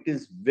therefore, it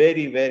is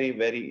very, very,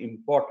 very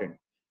important.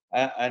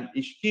 An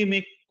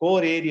ischemic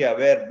core area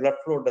where blood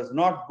flow does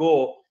not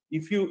go,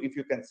 if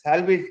you can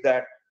salvage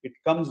that, it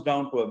comes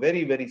down to a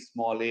very, very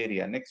small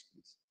area. Next,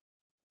 please.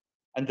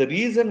 And the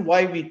reason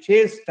why we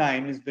chase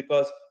time is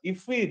because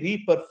if we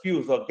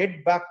reperfuse or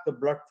get back the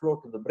blood flow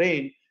to the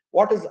brain,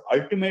 what is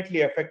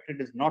ultimately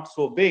affected is not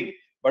so big.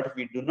 But if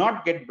we do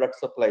not get blood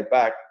supply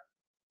back,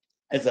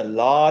 as a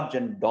large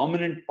and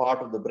dominant part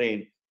of the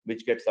brain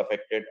which gets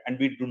affected, and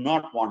we do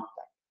not want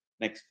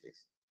that. Next,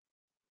 please.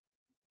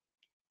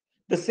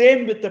 The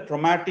same with the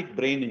traumatic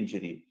brain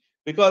injury,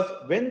 because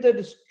when there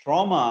is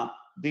trauma,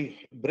 the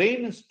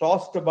brain is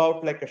tossed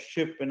about like a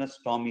ship in a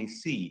stormy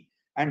sea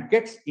and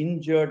gets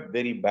injured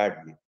very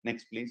badly.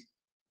 Next, please.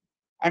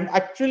 And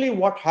actually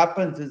what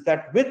happens is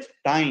that with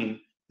time,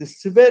 the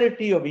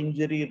severity of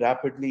injury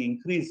rapidly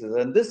increases.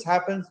 And this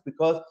happens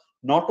because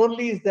not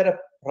only is there a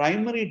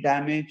primary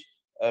damage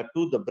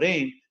to the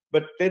brain,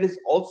 but there is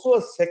also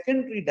a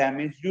secondary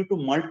damage due to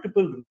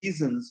multiple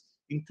reasons,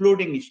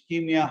 including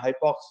ischemia,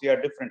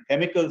 hypoxia, different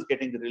chemicals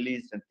getting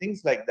released and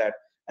things like that.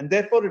 And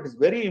therefore, it is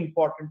very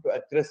important to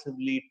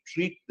aggressively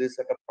treat this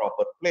at a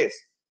proper place.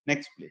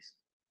 Next, please.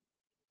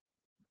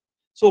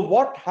 So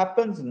what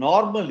happens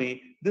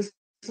normally, this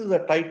is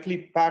a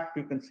tightly packed,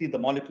 you can see the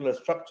molecular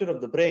structure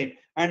of the brain,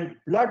 and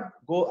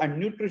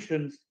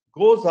nutrition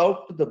goes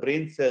out to the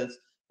brain cells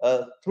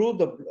through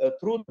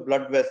the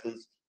blood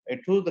vessels and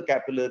through the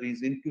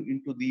capillaries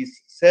into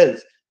these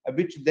cells,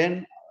 which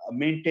then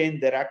maintain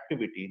their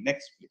activity.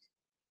 Next, please.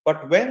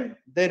 But when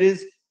there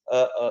is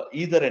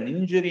either an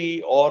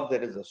injury or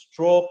there is a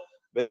stroke,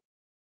 whether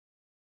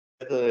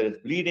there is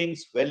bleeding,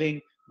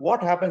 swelling,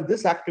 what happens?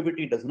 This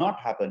activity does not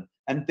happen.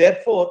 And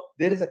therefore,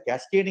 there is a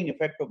cascading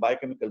effect of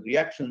biochemical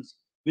reactions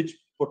which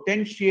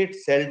potentiate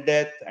cell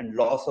death and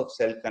loss of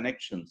cell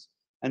connections.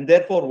 And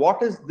therefore,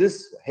 what is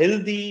this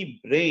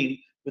healthy brain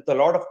with a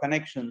lot of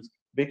connections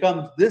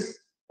becomes this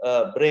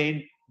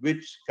brain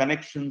which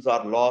connections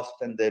are lost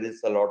and there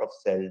is a lot of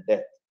cell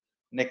death.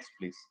 Next,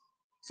 please.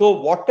 So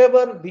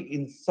whatever the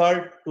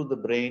insult to the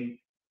brain,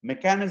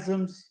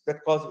 mechanisms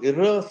that cause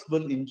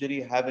irreversible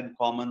injury have in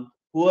common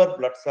poor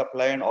blood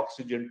supply and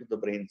oxygen to the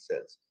brain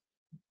cells.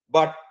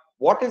 But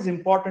what is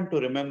important to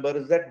remember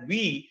is that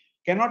we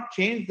cannot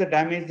change the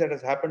damage that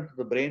has happened to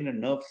the brain and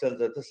nerve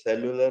cells at the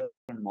cellular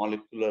and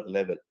molecular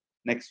level.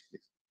 Next,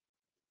 please.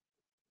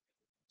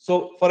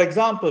 So, for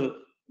example,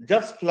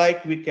 just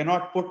like we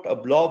cannot put a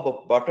blob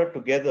of butter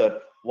together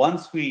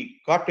once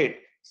we cut it,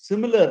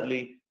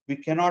 similarly, we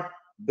cannot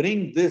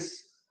bring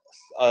this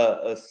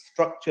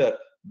structure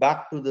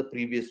back to the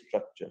previous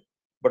structure.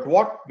 But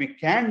what we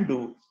can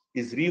do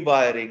is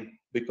rewiring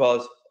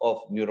because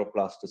of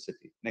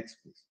neuroplasticity. Next,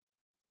 please.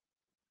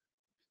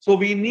 So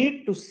we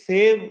need to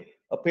save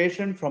a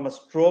patient from a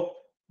stroke,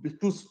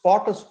 to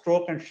spot a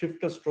stroke and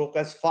shift a stroke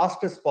as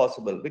fast as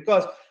possible,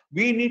 because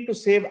we need to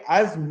save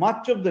as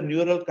much of the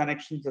neural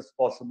connections as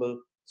possible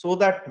so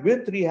that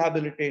with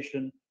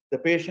rehabilitation, the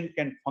patient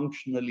can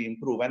functionally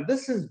improve. And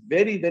this is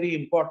very, very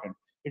important.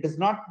 It is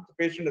not that the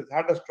patient has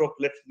had a stroke,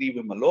 let's leave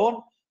him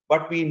alone,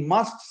 but we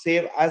must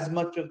save as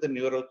much of the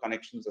neural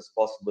connections as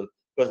possible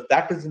because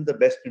that is in the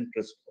best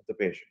interest of the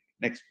patient.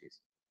 Next, please.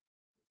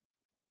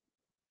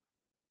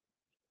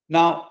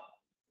 Now,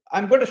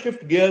 I'm going to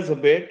shift gears a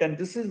bit, and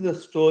this is the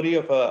story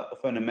of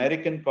an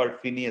American called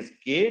Phineas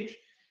Gage,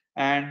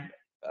 and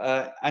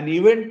an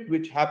event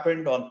which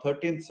happened on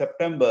 13th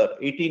September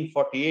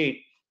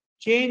 1848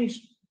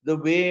 changed the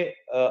way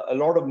a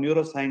lot of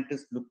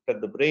neuroscientists looked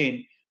at the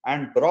brain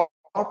and brought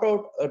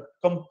out a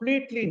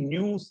completely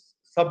new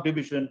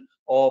subdivision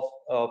of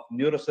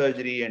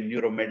neurosurgery and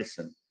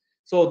neuromedicine.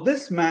 So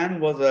this man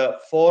was a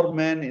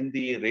foreman in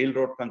the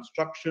railroad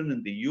construction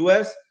in the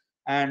US.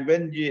 And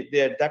when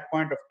they, at that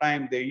point of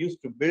time, they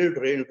used to build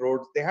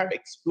railroads, they had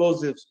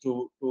explosives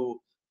to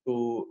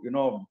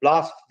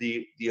blast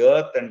the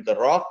earth and the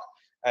rock,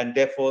 and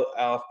therefore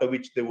after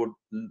which they would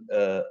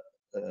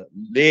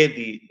lay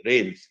the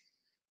rails.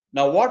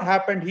 Now what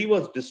happened? He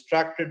was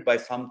distracted by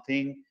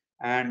something,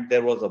 and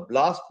there was a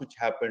blast which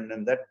happened,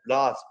 and that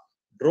blast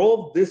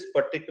drove this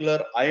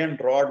particular iron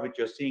rod which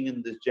you're seeing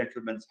in this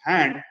gentleman's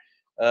hand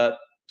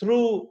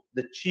through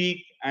the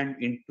cheek and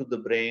into the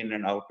brain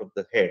and out of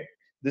the head.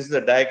 This is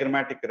a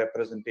diagrammatic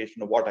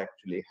representation of what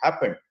actually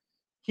happened.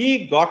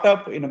 He got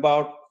up in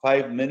about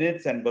 5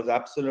 minutes and was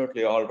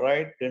absolutely all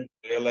right, didn't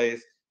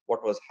realize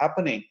what was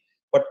happening.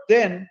 But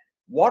then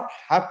what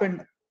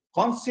happened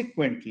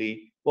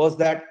consequently was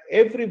that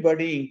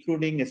everybody,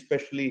 including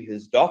especially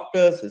his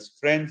doctors, his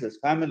friends, his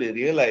family,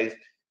 realized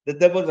that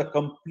there was a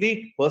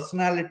complete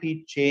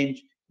personality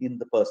change in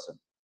the person.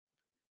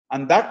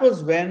 And that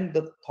was when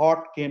the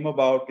thought came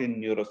about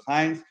in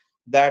neuroscience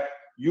that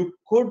you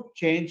could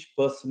change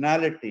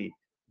personality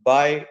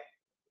by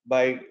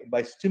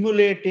by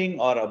stimulating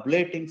or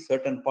ablating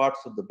certain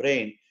parts of the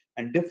brain,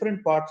 and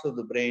different parts of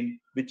the brain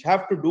which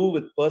have to do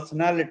with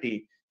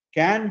personality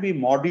can be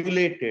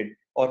modulated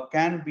or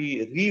can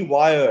be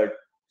rewired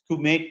to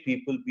make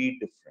people be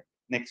different.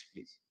 Next,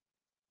 please.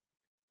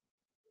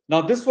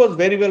 Now, this was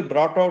very well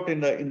brought out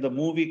in the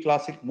movie,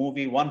 classic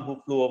movie, One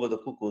Who Flew Over the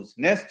Cuckoo's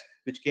Nest,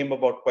 which came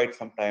about quite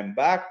some time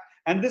back.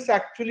 And this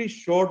actually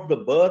showed the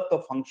birth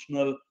of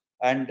functional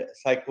and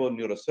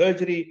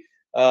psychoneurosurgery.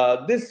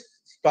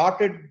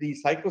 The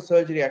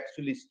psychosurgery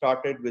actually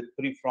started with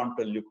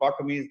prefrontal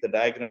leucotomies, the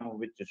diagram of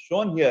which is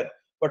shown here,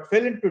 but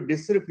fell into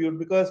disrepute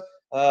because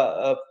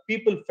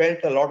people felt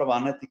a lot of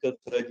unethical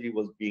surgery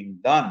was being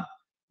done.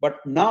 But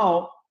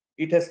now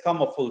it has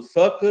come a full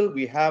circle.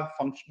 We have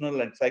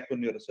functional and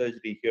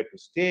psychoneurosurgery here to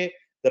stay.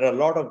 There are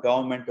a lot of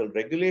governmental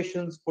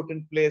regulations put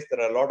in place.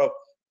 There are a lot of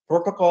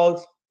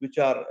protocols which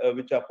are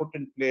put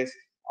in place,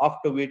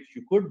 after which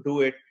you could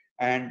do it,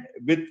 and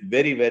with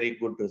very, very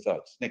good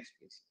results. Next,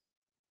 please.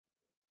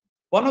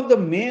 One of the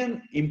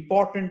main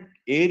important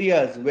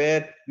areas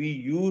where we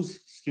use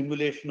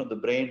stimulation of the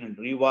brain and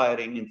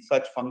rewiring in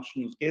such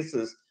functional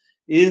cases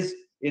is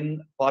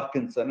in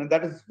Parkinson, and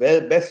that is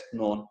well best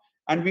known.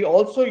 And we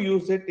also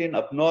use it in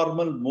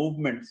abnormal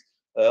movements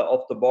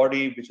of the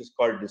body, which is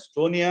called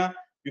dystonia.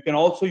 You can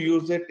also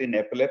use it in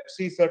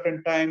epilepsy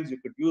certain times. You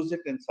could use it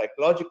in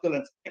psychological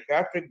and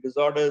psychiatric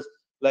disorders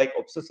like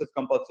obsessive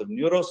compulsive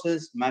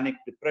neurosis, manic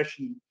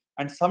depression,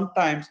 and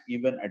sometimes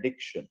even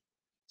addiction.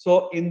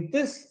 So in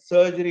this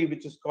surgery,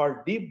 which is called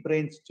deep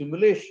brain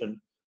stimulation,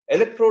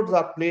 electrodes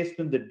are placed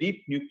in the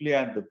deep nuclei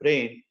of the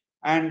brain,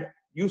 and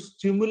you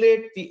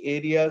stimulate the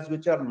areas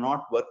which are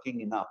not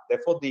working enough.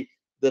 Therefore,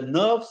 the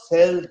nerve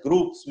cell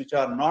groups which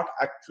are not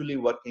actually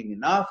working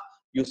enough,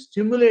 you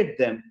stimulate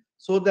them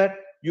so that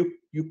you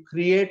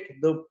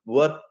create the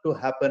work to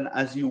happen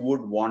as you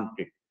would want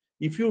it.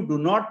 If you do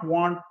not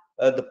want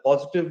the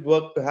positive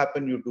work to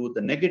happen, you do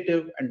the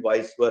negative, and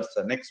vice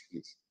versa. Next,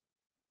 please.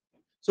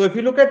 So if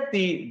you look at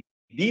the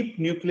deep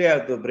nuclei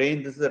of the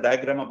brain, this is a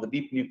diagram of the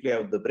deep nuclei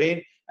of the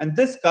brain, and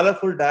this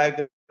colorful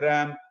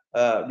diagram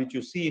which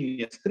you see in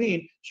your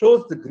screen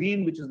shows the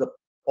green, which is the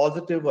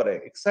positive or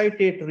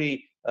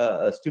excitatory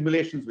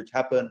stimulations which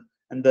happen,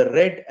 and the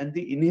red and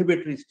the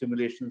inhibitory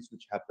stimulations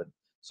which happen.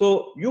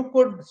 So you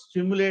could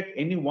stimulate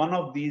any one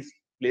of these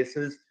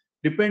places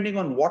depending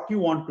on what you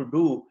want to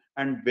do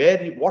and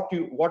what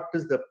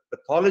is the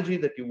pathology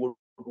that you would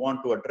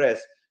want to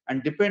address,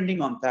 and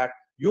depending on that,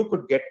 you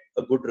could get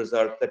a good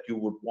result that you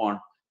would want.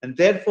 And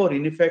therefore,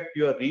 in effect,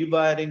 you are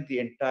rewiring the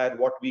entire,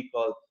 what we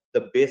call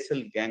the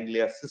basal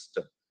ganglia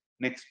system.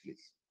 Next,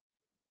 please.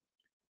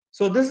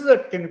 So this is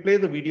can you play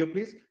the video,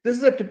 please? This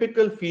is a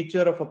typical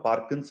feature of a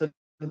Parkinson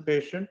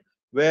patient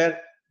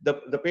where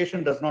the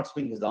patient does not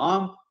swing his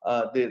arm,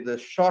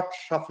 the short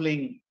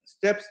shuffling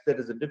steps, there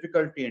is a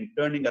difficulty in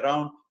turning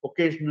around.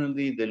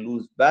 Occasionally, they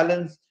lose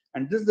balance.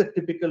 And this is the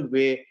typical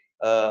way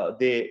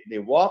they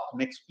walk.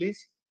 Next, please.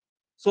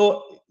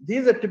 So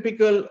these are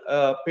typical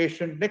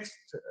patient. Next,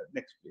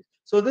 please.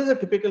 So this is a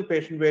typical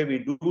patient where we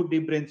do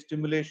deep brain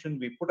stimulation.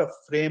 We put a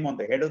frame on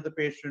the head of the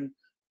patient,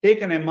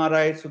 take an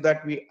MRI so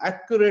that we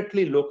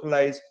accurately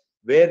localize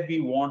where we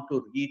want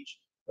to reach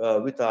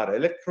with our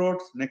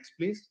electrodes. Next,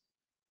 please.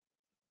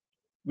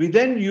 We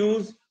then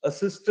use a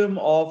system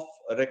of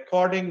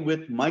recording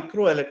with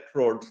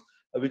microelectrodes,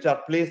 which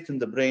are placed in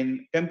the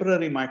brain,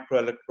 temporary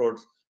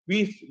microelectrodes.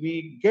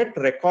 We get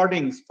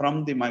recordings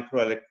from the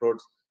microelectrodes,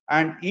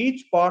 and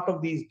each part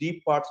of these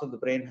deep parts of the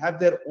brain have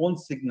their own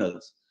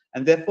signals.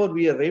 And therefore,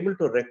 we are able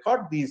to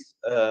record these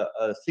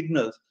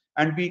signals,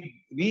 and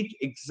we reach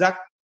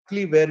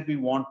exactly where we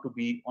want to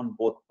be on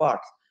both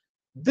parts.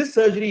 This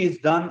surgery is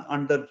done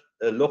under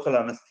local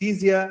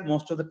anesthesia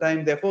most of the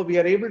time. Therefore, we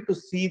are able to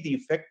see the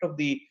effect of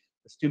the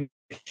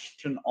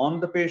stimulation on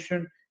the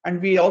patient,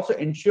 and we also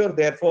ensure,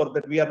 therefore,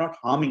 that we are not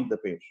harming the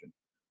patient.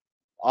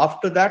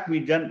 After that, we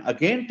then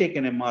again take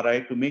an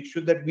MRI to make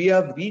sure that we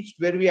have reached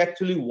where we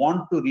actually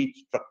want to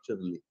reach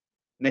structurally.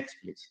 Next,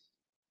 please.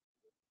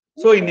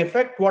 So in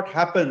effect, what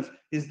happens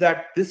is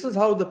that this is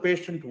how the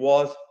patient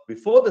was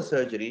before the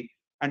surgery.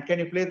 And can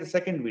you play the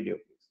second video,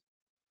 please?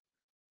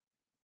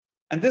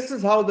 And this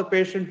is how the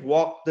patient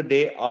walked the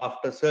day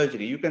after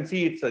surgery. You can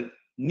see it's a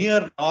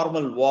near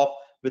normal walk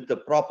with the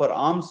proper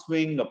arm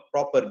swing, a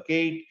proper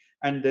gait,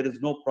 and there is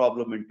no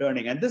problem in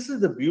turning. And this is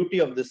the beauty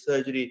of this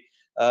surgery,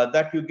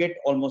 that you get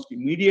almost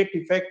immediate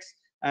effects.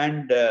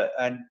 And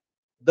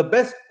the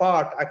best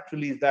part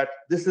actually is that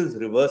this is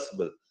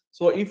reversible.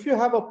 So if you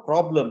have a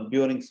problem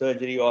during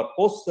surgery or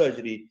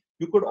post-surgery,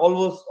 you could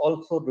always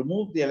also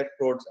remove the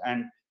electrodes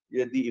and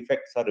the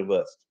effects are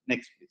reversed.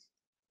 Next, please.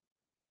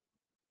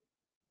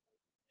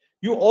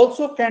 You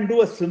also can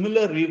do a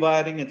similar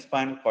rewiring in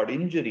spinal cord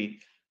injury.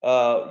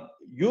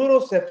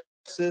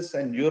 Urosepsis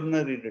and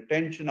urinary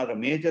retention are a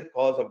major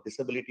cause of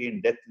disability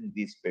and death in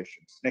these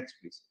patients. Next,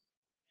 please.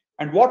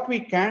 And what we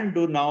can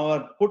do now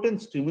are put in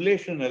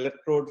stimulation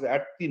electrodes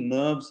at the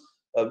nerves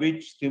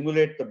which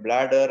stimulate the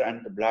bladder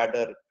and the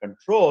bladder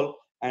control.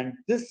 And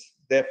this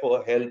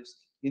therefore helps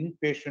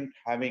inpatient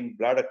having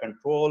bladder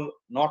control,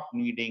 not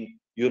needing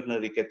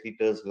urinary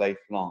catheters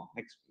lifelong.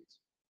 Next, please.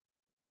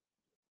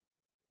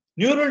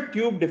 Neural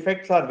tube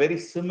defects are very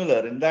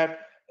similar in that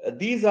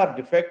these are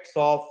defects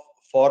of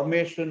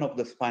formation of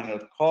the spinal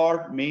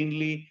cord,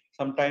 mainly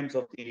sometimes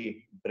of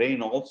the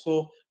brain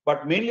also,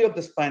 but mainly of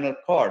the spinal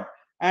cord.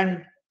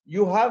 And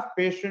you have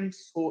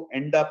patients who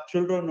end up,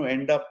 children who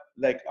end up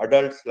like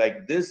adults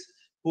like this,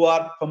 who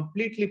are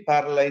completely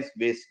paralyzed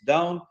waist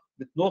down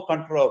with no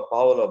control of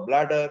bowel or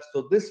bladder.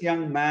 So this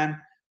young man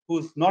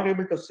who's not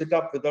able to sit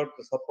up without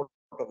the support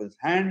of his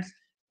hands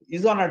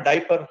is on a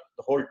diaper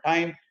the whole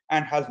time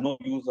and has no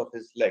use of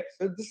his legs.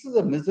 So this is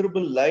a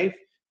miserable life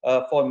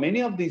for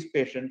many of these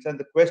patients. And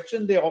the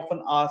question they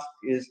often ask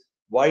is,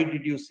 why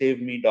did you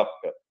save me,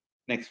 doctor?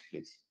 Next,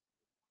 please.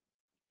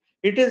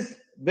 It is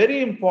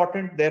very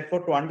important,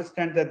 therefore, to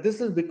understand that this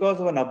is because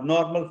of an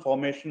abnormal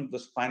formation of the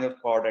spinal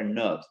cord and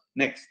nerves.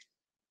 Next.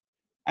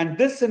 And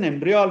this in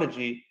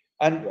embryology,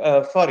 and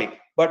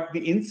but the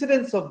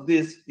incidence of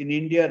this in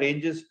India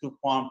ranges to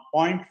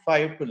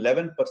 0.5 to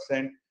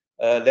 11%,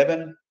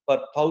 11 per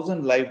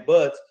 1,000 live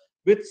births,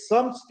 with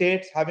some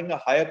states having a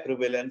higher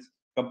prevalence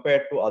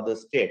compared to other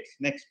states.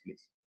 Next,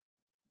 please.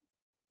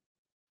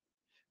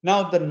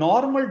 Now, the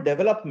normal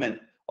development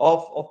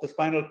of the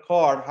spinal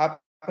cord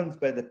happens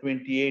by the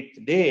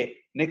 28th day.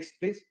 Next,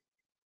 please.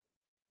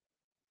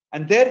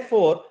 And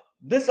therefore,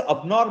 this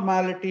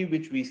abnormality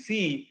which we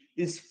see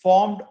is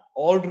formed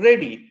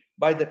already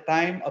by the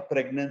time a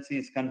pregnancy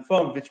is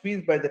confirmed, which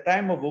means by the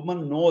time a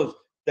woman knows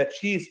that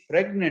she is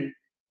pregnant,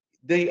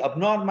 the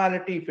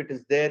abnormality, if it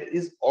is there,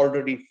 is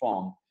already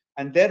formed.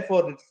 And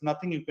therefore, it's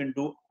nothing you can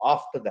do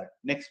after that.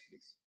 Next,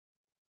 please.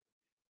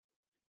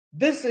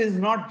 This is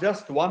not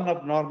just one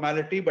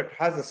abnormality, but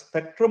has a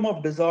spectrum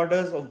of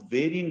disorders of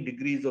varying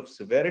degrees of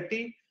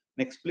severity.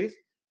 Next, please.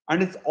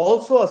 And it's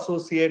also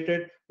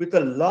associated with a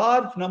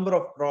large number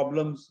of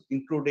problems,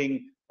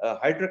 including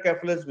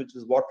hydrocephalus, which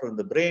is water in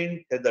the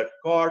brain, tethered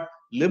cord,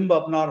 limb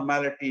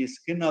abnormalities,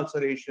 skin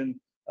ulceration,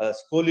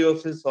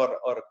 scoliosis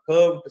or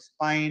curved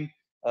spine,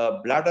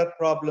 bladder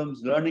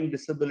problems, learning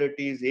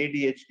disabilities,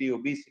 ADHD,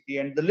 obesity,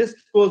 and the list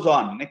goes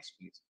on. Next,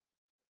 please.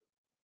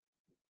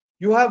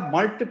 You have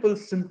multiple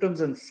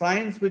symptoms and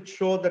signs which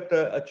show that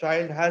a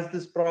child has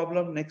this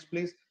problem. Next,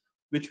 please.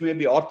 Which may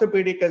be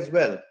orthopedic as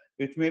well,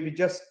 which may be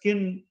just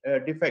skin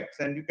defects,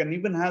 and you can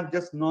even have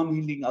just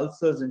non-healing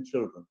ulcers in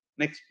children.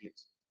 Next,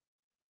 please.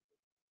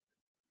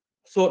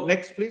 So,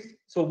 next, please.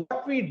 So,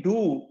 what we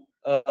do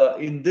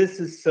in this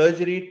is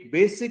surgery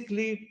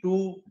basically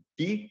to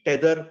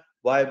detether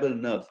viable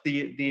nerves.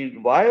 The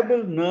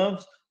viable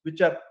nerves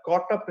which are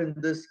caught up in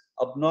this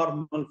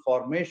abnormal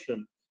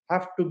formation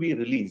have to be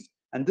released.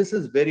 And this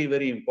is very,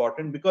 very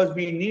important because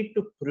we need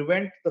to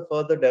prevent the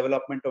further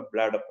development of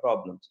bladder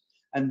problems.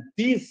 And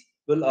these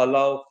will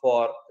allow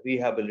for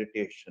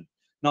rehabilitation.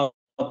 Now,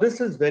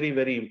 this is very,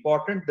 very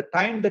important. The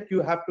time that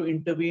you have to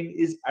intervene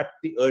is at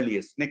the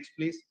earliest. Next,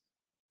 please.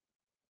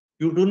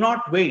 You do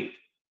not wait.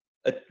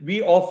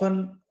 We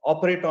often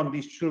operate on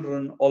these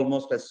children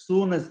almost as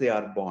soon as they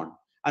are born.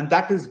 And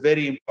that is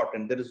very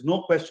important. There is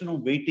no question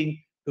of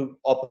waiting to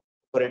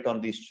operate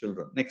on these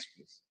children. Next,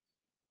 please.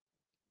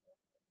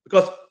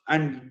 Because,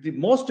 and the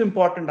most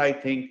important, I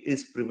think,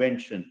 is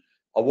prevention.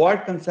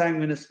 Avoid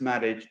consanguineous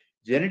marriage,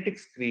 genetic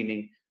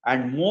screening,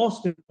 and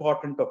most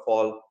important of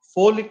all,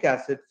 folic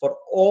acid for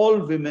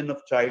all women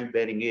of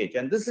childbearing age.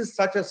 And this is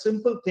such a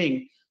simple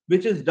thing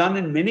which is done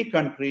in many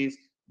countries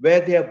where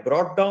they have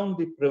brought down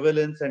the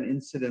prevalence and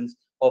incidence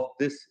of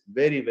this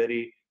very,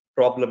 very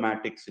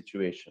problematic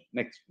situation.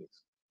 Next,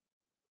 please.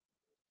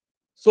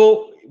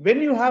 So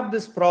when you have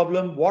this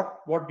problem,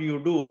 what do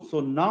you do? So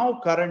now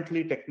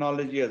currently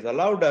technology has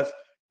allowed us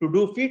to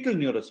do fetal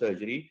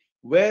neurosurgery,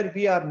 where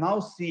we are now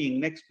seeing,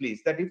 next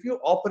please, that if you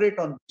operate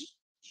on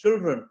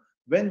children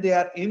when they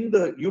are in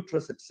the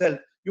uterus itself,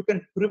 you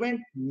can prevent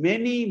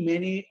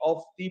many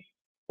of the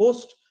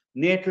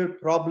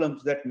postnatal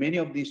problems that many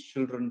of these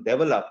children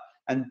develop.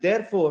 And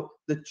therefore,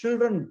 the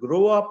children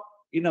grow up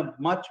in a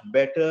much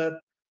better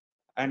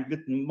and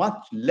with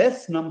much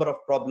less number of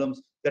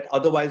problems that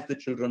otherwise the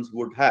children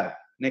would have.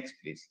 Next,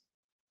 please.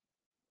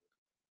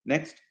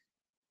 Next.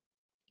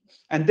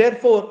 And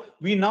therefore,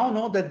 we now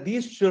know that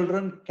these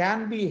children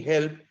can be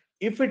helped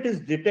if it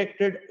is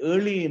detected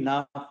early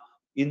enough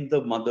in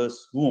the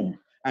mother's womb.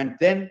 And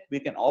then we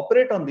can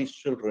operate on these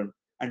children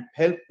and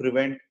help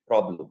prevent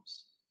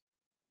problems.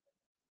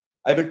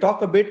 I will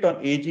talk a bit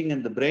on aging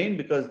in the brain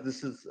because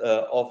this is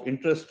of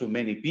interest to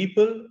many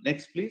people.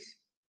 Next, please.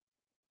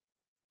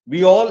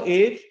 We all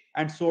age,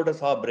 and so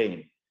does our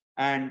brain.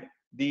 And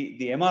the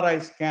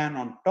MRI scan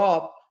on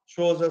top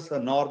shows us a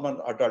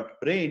normal adult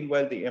brain,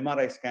 while the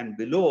MRI scan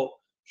below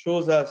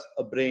shows us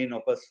a brain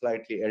of a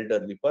slightly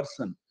elderly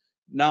person.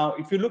 Now,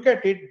 if you look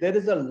at it, there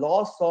is a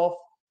loss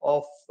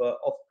of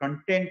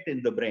content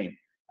in the brain.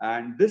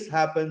 And this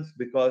happens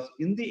because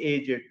in the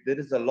aged, there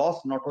is a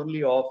loss not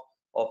only of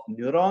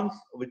neurons,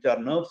 which are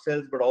nerve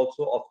cells, but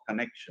also of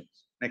connections.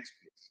 Next,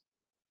 please.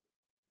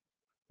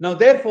 Now,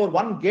 therefore,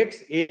 one gets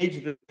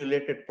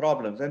age-related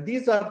problems, and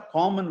these are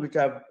common, which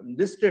I've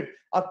listed,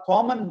 are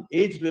common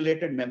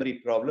age-related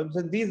memory problems,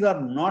 and these are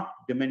not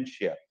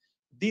dementia.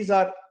 These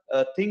are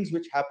things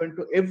which happen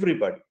to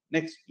everybody.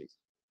 Next, please.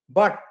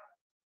 But,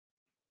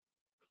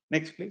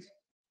 next, please.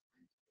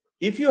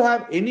 If you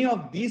have any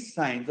of these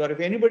signs, or if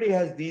anybody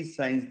has these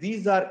signs,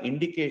 these are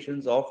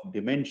indications of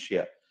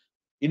dementia.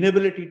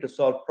 Inability to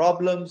solve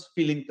problems,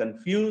 feeling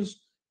confused,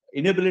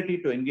 inability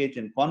to engage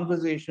in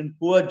conversation,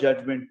 poor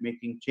judgment,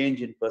 making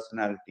change in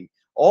personality.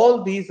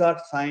 All these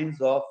are signs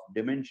of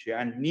dementia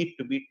and need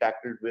to be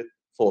tackled with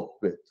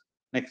forthwith.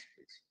 Next,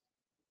 please.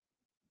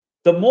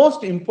 The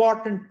most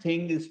important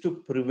thing is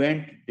to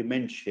prevent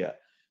dementia.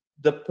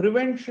 The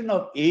prevention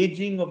of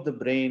aging of the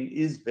brain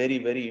is very,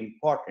 very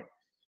important.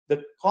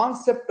 The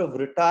concept of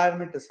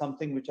retirement is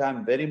something which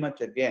I'm very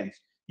much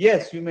against.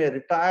 Yes, you may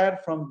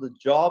retire from the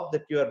job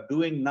that you are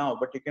doing now,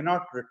 but you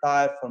cannot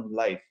retire from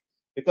life.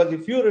 Because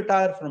if you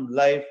retire from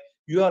life,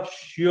 you are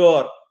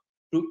sure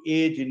to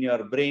age in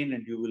your brain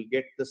and you will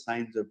get the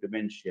signs of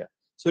dementia.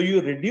 So you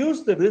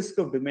reduce the risk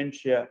of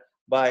dementia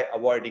by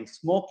avoiding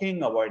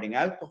smoking, avoiding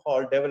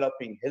alcohol,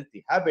 developing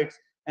healthy habits.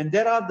 And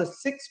there are the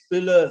 6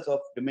 pillars of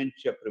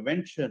dementia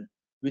prevention,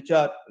 which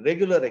are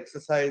regular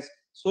exercise,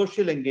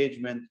 social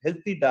engagement,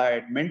 healthy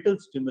diet, mental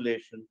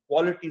stimulation,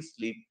 quality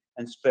sleep,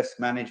 and stress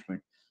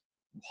management.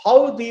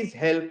 How these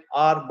help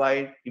are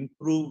by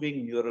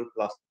improving neural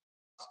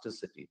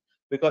plasticity.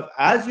 Because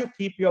as you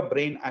keep your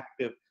brain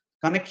active,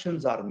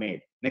 connections are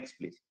made. Next,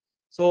 please.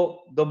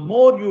 So the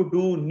more you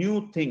do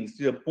new things,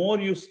 the more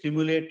you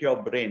stimulate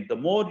your brain, the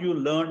more you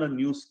learn a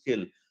new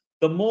skill,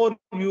 the more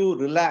you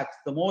relax,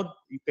 the more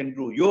you can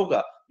do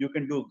yoga, you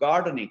can do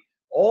gardening.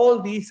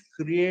 All these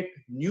create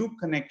new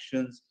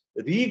connections,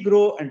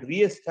 regrow and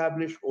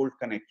re-establish old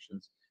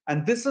connections.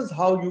 And this is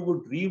how you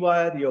would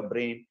rewire your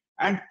brain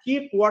and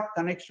keep what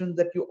connections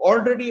that you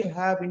already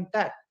have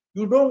intact.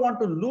 You don't want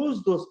to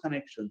lose those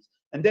connections.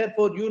 And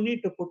therefore, you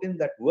need to put in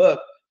that work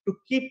to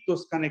keep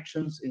those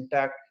connections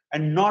intact.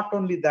 And not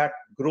only that,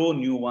 grow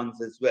new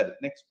ones as well.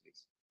 Next,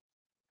 please.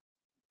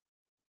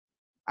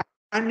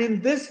 And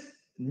in this,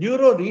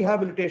 neuro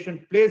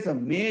rehabilitation plays a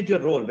major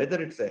role,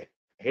 whether it's a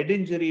head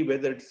injury,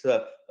 whether it's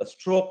a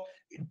stroke.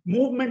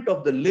 Movement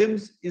of the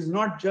limbs is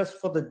not just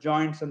for the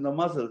joints and the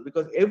muscles,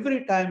 because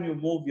every time you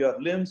move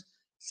your limbs,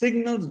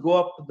 signals go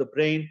up to the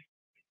brain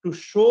to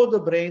show the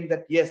brain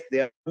that yes, they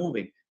are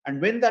moving.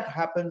 And when that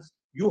happens,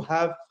 you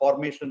have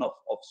formation of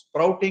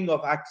sprouting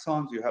of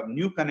axons, you have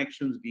new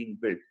connections being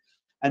built.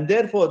 And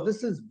therefore,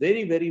 this is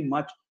very, very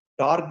much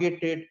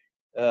targeted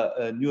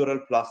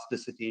neural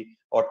plasticity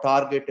or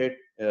targeted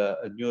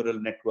neural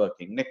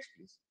networking. Next,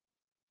 please.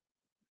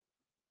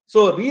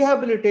 So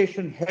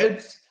rehabilitation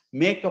helps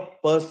make a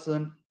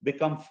person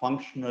become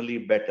functionally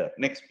better.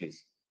 Next,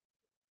 please.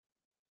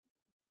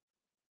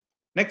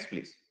 Next,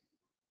 please.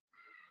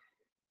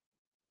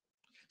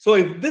 So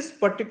if this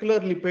particular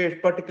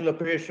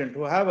patient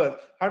who had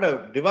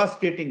a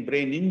devastating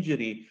brain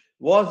injury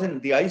was in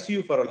the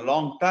ICU for a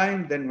long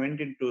time, then went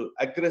into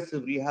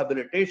aggressive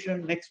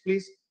rehabilitation. Next,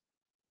 please.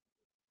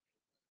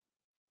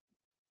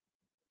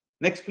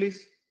 Next,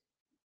 please.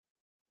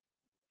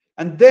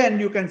 And then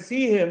you can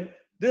see him.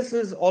 This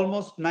is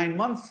almost 9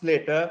 months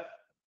later.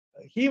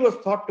 He was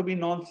thought to be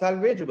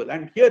non-salvageable.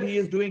 And here he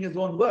is doing his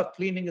own work,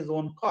 cleaning his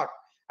own cot.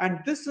 And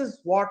this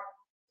is what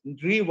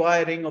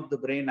rewiring of the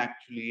brain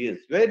actually is,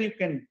 where you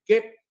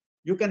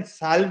can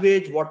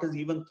salvage what is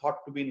even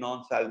thought to be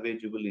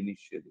non-salvageable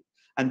initially.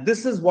 And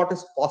this is what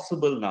is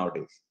possible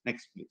nowadays.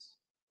 Next, please.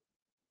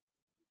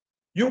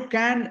 You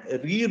can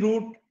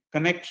reroute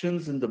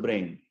connections in the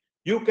brain.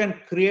 You can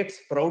create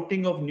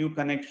sprouting of new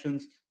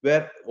connections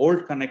where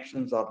old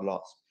connections are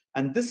lost.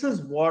 And this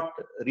is what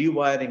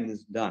rewiring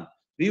is done.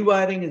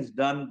 Rewiring is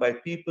done by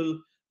people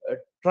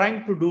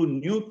trying to do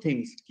new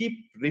things,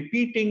 keep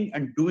repeating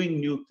and doing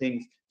new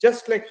things,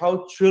 just like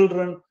how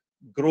children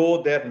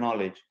grow their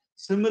knowledge.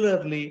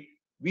 Similarly,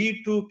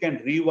 we too can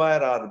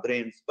rewire our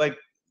brains by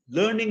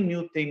learning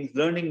new things,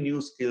 learning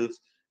new skills,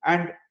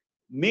 and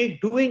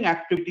doing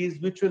activities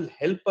which will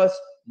help us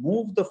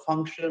move the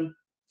function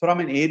from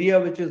an area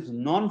which is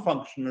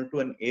non-functional to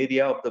an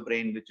area of the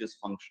brain which is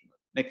functional.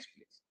 Next,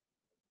 please.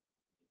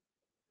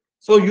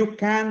 So you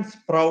can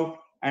sprout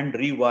and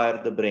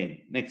rewire the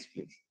brain. Next,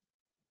 please.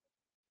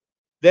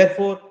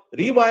 Therefore,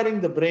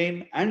 rewiring the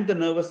brain and the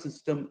nervous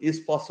system is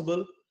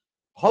possible.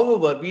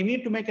 However, we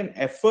need to make an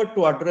effort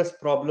to address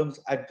problems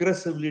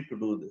aggressively to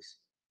do this.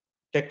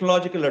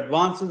 Technological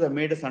advances have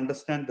made us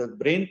understand that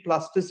brain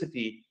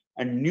plasticity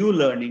and new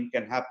learning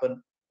can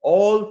happen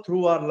all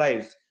through our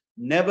lives.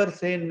 Never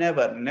say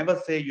never. Never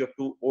say you're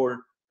too old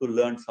to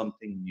learn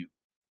something new.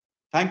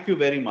 Thank you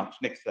very much.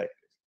 Next slide,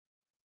 please.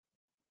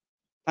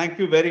 Thank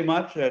you very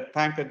much.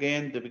 Thank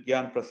again the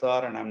Vigyan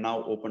Prasar, and I'm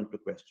now open to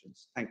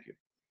questions. Thank you.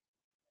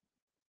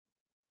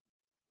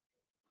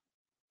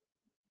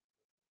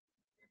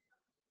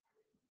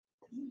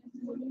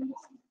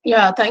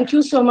 Yeah, thank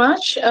you so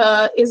much.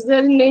 Is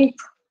there any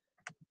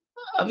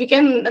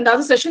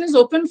Another session is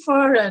open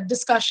for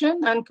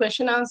discussion and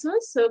question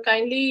answers. So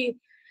kindly,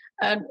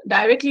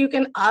 directly you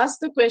can ask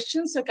the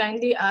question. So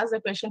kindly ask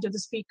the question to the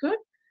speaker.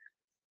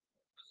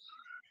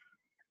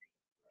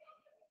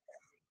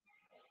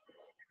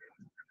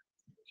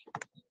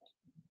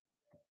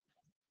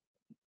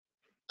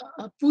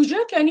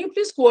 Pooja, can you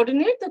please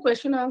coordinate the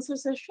question answer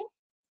session?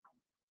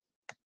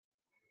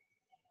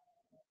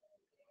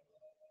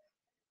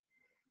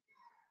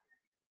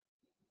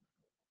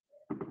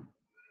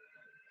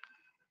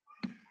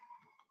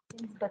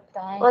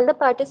 All the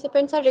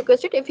participants are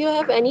requested. If you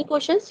have any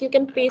questions, you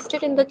can paste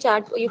it in the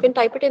chat. You can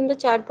type it in the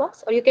chat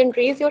box, or you can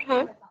raise your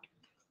hand.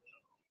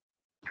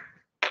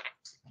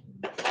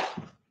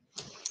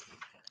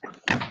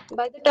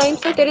 By the time,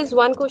 sir, there is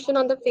one question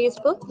on the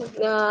Facebook.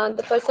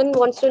 The person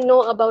wants to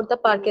know about the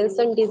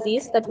Parkinson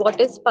disease. That what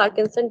is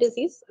Parkinson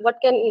disease? What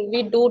can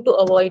we do to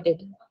avoid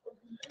it?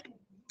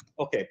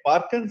 Okay,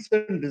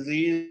 Parkinson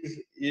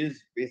disease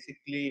is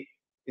basically,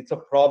 it's a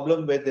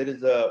problem where there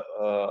is a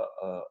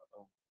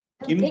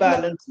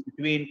imbalance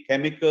between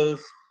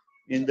chemicals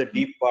in the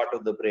deep part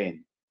of the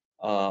brain.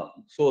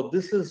 So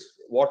this is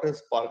what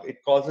is it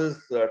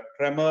causes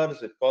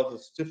tremors, it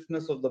causes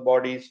stiffness of the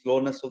body,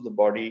 slowness of the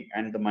body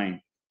and the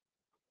mind.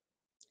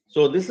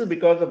 So this is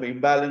because of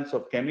imbalance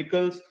of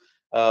chemicals,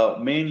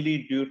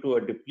 mainly due to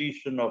a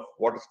depletion of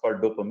what is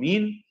called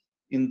dopamine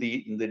in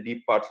the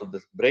deep parts of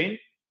the brain.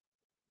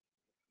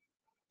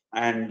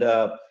 And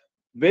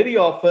very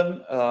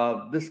often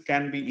this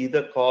can be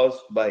either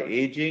caused by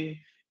aging,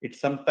 it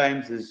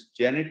sometimes is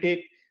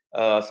genetic,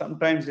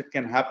 sometimes it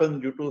can happen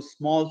due to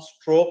small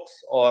strokes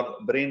or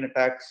brain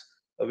attacks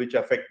which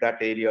affect that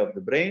area of the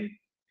brain.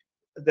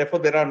 Therefore,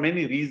 there are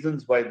many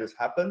reasons why this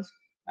happens.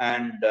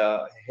 And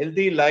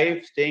healthy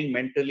life, staying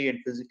mentally and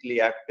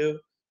physically active,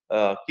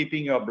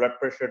 keeping your blood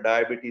pressure,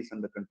 diabetes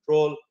under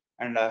control,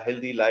 and a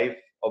healthy life,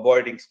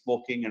 avoiding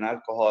smoking and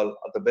alcohol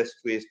are the best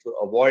ways to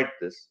avoid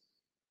this.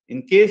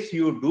 In case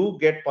you do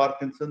get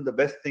Parkinson, the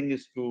best thing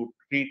is to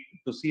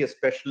see a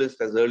specialist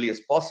as early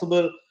as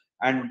possible.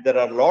 And there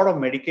are a lot of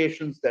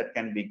medications that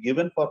can be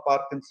given for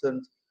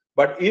Parkinson's.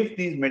 But if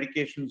these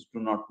medications do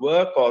not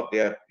work or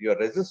you're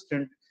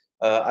resistant,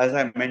 as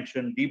I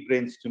mentioned, deep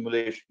brain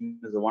stimulation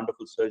is a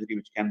wonderful surgery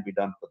which can be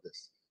done for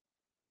this.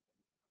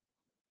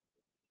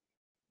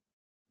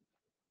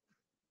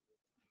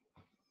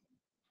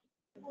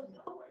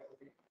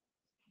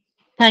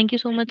 Thank you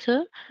so much,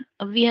 sir.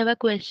 We have a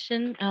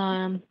question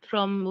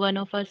from one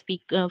of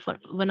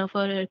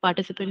our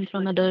participants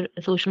from other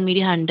social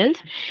media handles.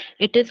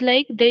 It is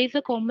like there is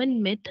a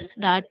common myth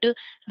that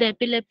the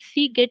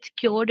epilepsy gets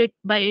cured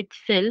by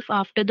itself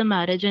after the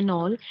marriage and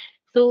all.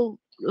 So,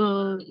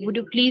 would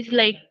you please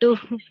like to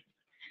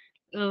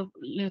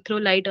throw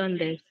light on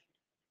this?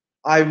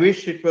 I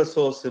wish it was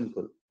so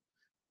simple.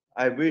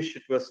 I wish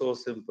it was so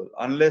simple.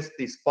 Unless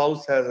the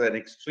spouse has an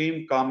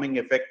extreme calming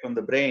effect on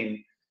the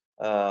brain,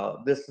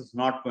 this is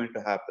not going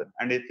to happen.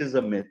 And it is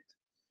a myth.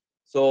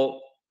 So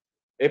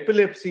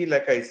epilepsy,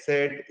 like I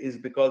said, is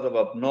because of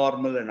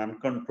abnormal and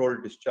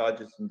uncontrolled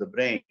discharges in the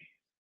brain.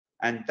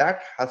 And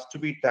that has to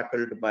be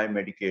tackled by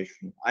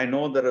medication. I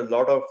know there are a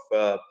lot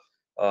of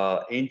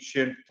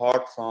ancient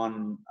thoughts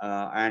on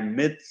and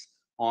myths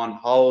on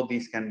how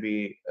these can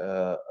be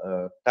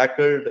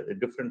tackled in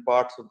different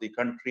parts of the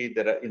country.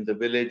 There are in the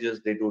villages,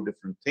 they do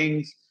different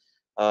things.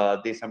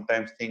 They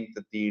sometimes think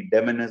that the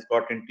demon has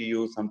got into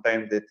you.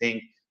 Sometimes they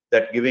think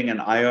that giving an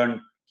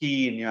iron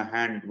key in your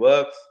hand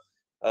works.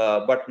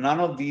 But none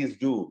of these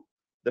do.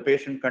 The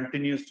patient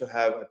continues to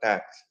have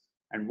attacks.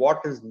 And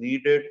what is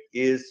needed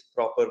is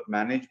proper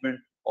management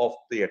of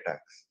the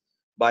attacks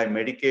by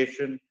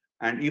medication.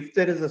 And if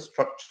there is a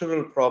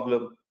structural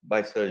problem,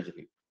 by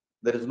surgery.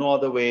 There is no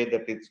other way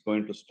that it's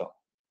going to stop.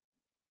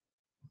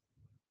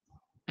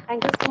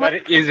 Thank you so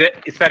much.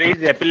 Sir,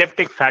 is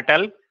epileptic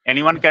fatal?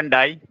 Anyone can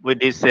die with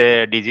this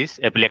disease,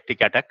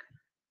 epileptic attack?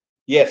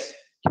 Yes.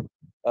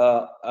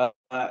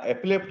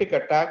 Epileptic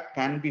attack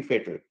can be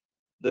fatal.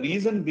 The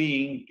reason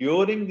being,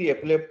 during the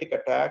epileptic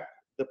attack,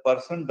 the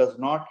person does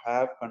not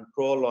have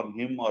control on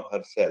him or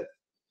herself.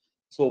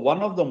 So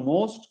one of the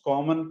most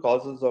common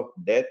causes of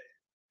death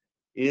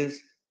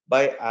is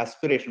by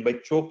aspiration, by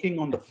choking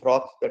on the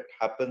froth that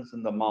happens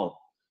in the mouth.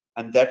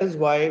 And that is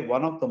why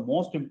one of the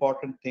most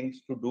important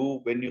things to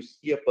do when you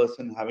see a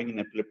person having an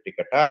epileptic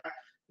attack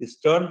is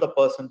turn the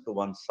person to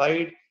one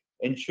side,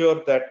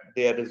 ensure that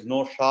there is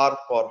no sharp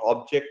or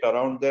object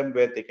around them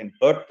where they can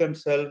hurt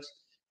themselves,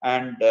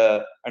 and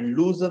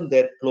loosen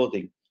their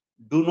clothing.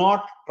 Do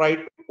not try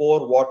to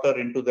pour water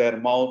into their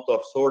mouth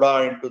or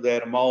soda into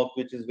their mouth,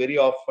 which is very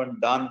often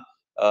done,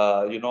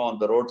 on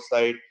the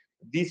roadside.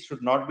 These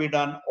should not be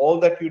done. All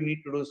that you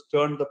need to do is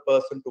turn the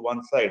person to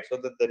one side so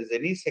that there is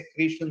any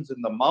secretions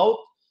in the mouth,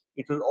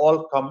 it will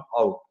all come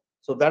out.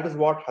 So that is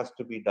what has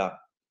to be done.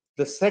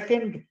 The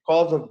second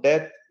cause of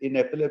death in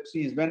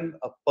epilepsy is when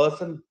a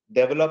person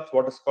develops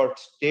what is called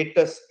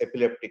status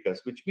epilepticus,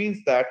 which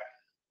means that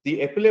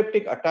the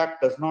epileptic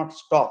attack does not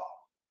stop,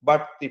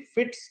 but the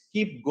fits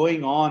keep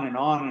going on and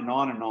on and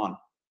on and on.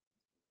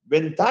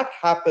 when that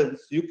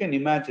happens, you can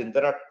imagine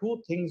there are two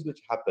things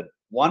which happen.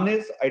 One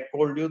is, I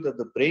told you that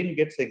the brain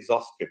gets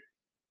exhausted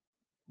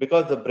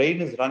because the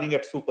brain is running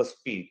at super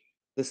speed.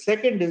 The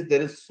second is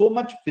there is so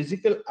much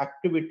physical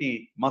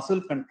activity,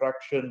 muscle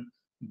contraction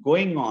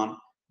going on,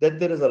 that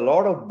there is a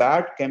lot of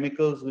bad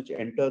chemicals which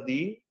enter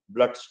the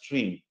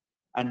bloodstream.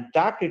 And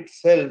that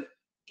itself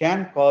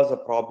can cause a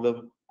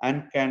problem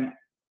and can,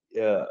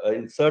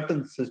 in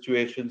certain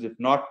situations, if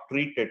not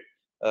treated,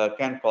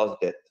 can cause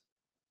death.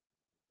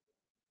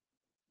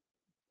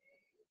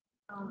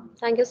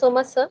 Thank you so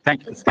much, sir.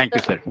 Thank you,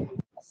 sir.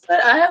 Sir,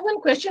 I have one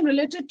question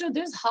related to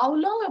this. How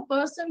long a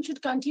person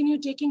should continue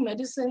taking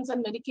medicines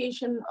and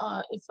medication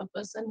if a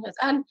person has,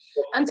 and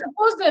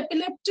suppose the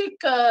epileptic,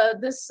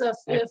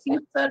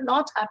 fits are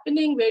not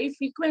happening very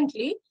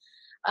frequently,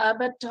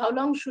 but how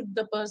long should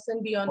the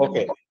person be on?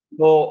 Okay,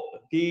 so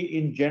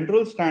in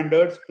general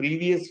standards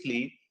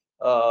previously,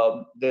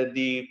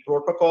 the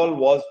protocol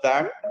was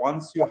that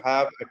once you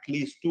have at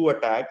least 2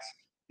 attacks,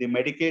 the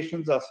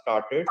medications are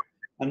started,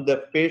 and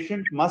the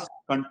patient must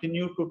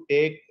continue to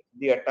take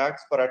the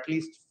attacks for at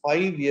least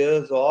 5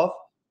 years of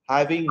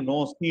having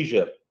no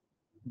seizure.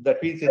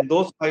 That means in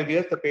those 5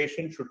 years, the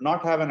patient should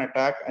not have an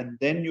attack, and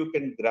then you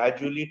can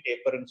gradually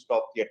taper and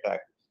stop the attack.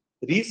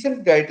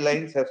 Recent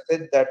guidelines have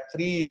said that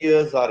 3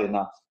 years are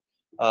enough.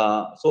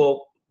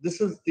 So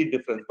this is the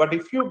difference. But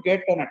if you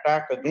get an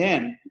attack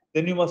again,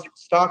 then you must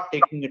start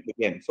taking it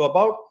again. So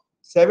about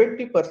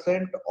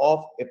 70%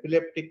 of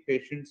epileptic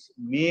patients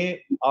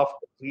may,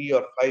 after 3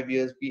 or 5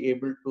 years, be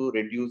able to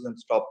reduce and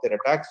stop their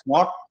attacks,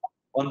 not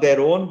on their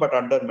own, but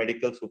under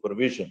medical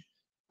supervision.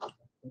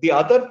 The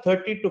other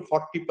 30 to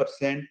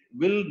 40%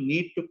 will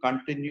need to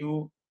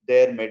continue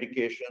their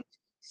medications,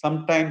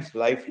 sometimes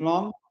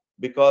lifelong,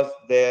 because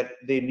they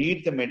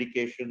need the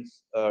medications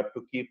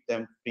to keep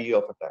them free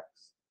of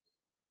attacks.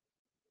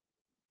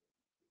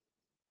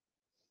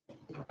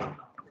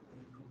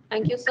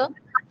 Thank you, sir.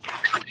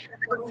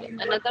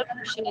 Another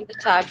question in the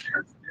chat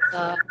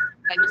by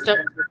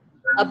Mr.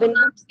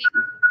 Abhinav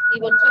Singh. He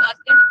wants to ask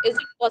that, is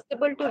it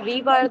possible to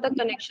rewire the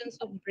connections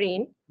of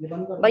brain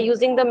by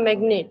using the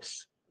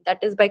magnets,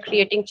 that is by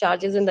creating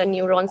charges in the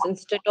neurons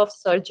instead of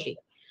surgery?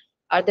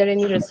 Are there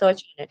any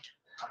research in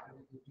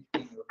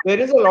it? There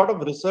is a lot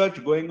of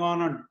research going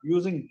on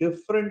using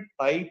different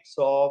types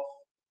of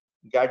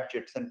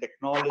gadgets and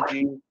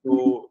technology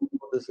to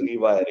this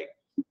rewiring.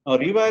 Now,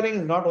 rewiring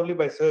is not only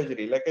by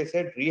surgery. Like I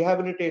said,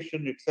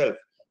 rehabilitation itself,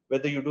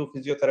 whether you do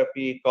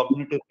physiotherapy,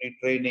 cognitive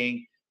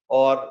retraining,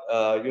 or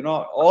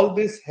all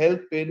this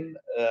help in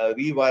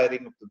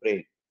rewiring of the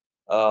brain.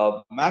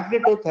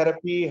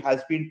 Magnetotherapy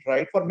has been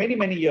tried for many,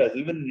 many years,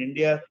 even in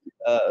India,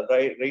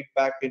 right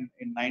back in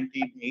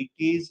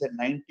 1980s and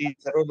 90s.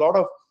 There was a lot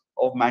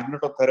of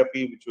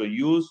magnetotherapy which were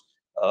used.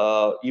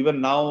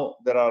 Even now,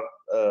 there are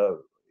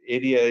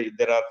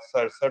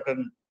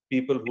certain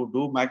people who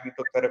do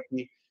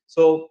magnetotherapy.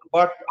 So,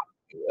 but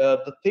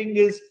the thing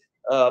is,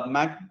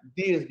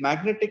 this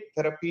magnetic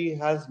therapy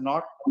has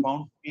not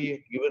found to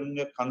be given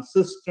a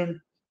consistent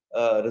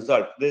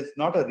result. There's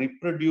not a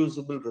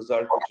reproducible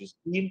result which is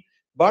seen,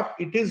 but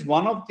it is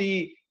one of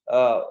the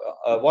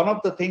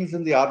things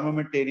in the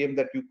armamentarium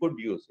that you could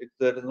use.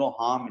 There is no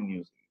harm in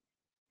using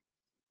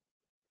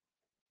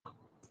it.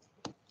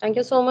 Thank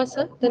you so much,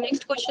 sir. The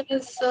next question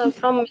is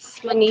from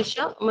Ms.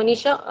 Manisha.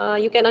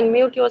 Manisha, you can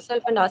unmute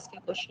yourself and ask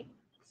your question.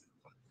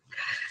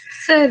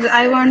 Sir,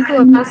 I want to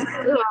ask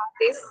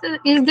this.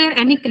 Is there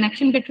any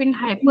connection between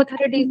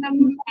hypothyroidism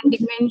and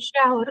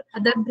dementia or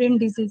other brain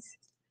disease?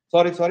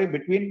 Sorry,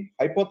 between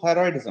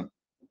hypothyroidism?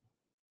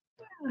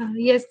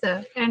 Yes,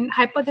 sir. And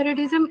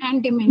hypothyroidism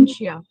and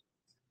dementia?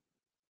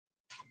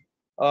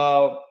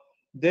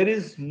 There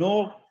is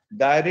no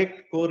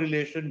direct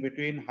correlation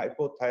between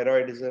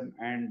hypothyroidism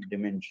and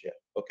dementia.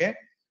 Okay?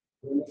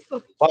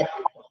 But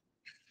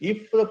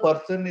if the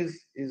person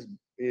is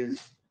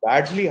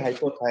badly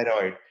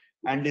hypothyroid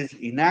and is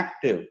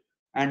inactive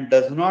and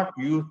does not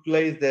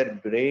utilize their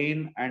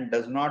brain and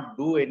does not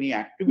do any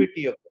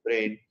activity of the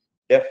brain,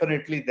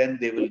 definitely then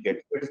they will get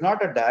it. It's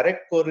not a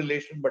direct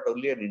correlation, but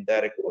only an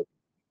indirect correlation.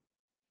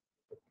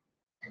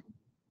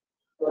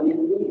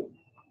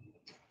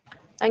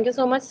 Thank you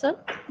so much, sir.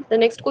 The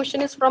next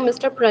question is from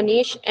Mr.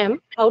 Pranesh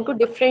M. How to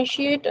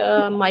differentiate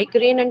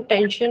migraine and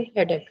tension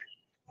headache?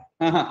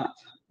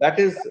 That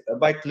is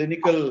by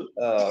clinical,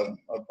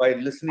 by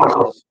listening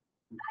to this.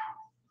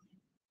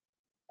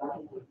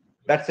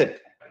 That's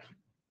it.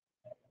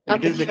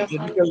 It is a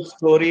clinical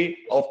story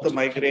of the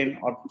migraine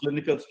or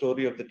clinical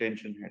story of the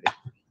tension headache.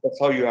 That's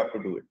how you have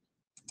to do it.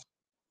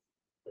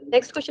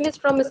 Next question is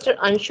from Mr.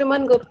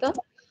 Anshuman Gupta.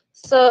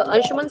 Sir,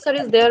 Anshuman sir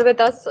is there with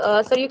us.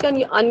 Sir, you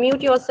can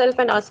unmute yourself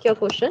and ask your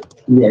question.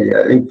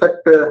 Yeah. In fact,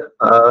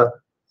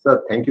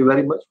 sir, thank you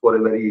very much for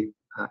a very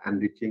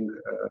enriching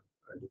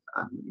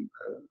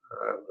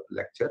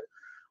lecture.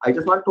 I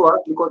just want to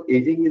ask, because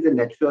aging is a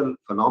natural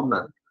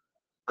phenomenon,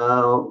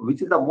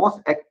 which is the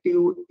most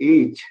active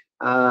age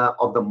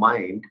of the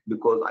mind,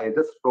 because I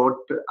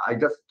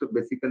just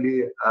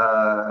basically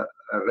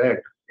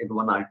read in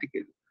one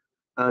article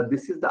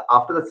this is the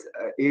after the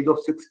age of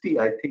 60.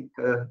 I think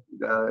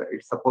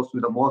it's supposed to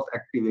be the most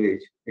active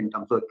age in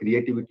terms of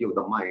creativity of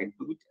the mind.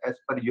 Which, as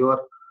per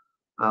your,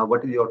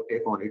 what is your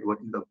take on it?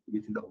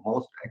 Which is the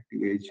most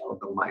active age of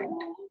the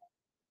mind?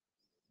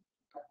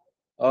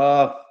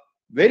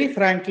 Very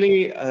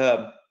frankly,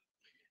 I'm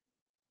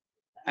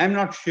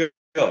not sure.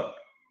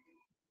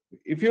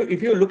 If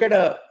you look at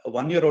a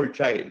 1-year-old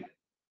child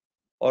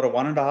or a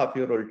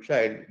 1.5-year-old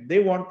child, they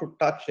want to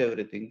touch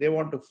everything. They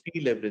want to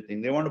feel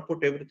everything. They want to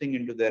put everything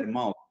into their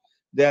mouth.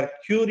 They are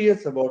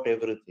curious about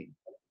everything.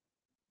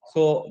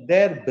 So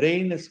their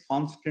brain is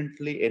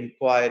constantly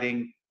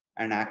inquiring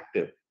and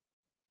active.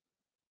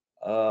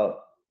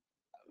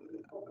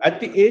 At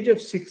the age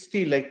of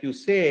 60, like you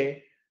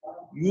say,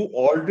 you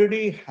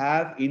already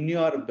have in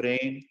your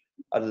brain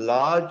a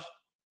large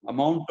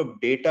amount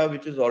of data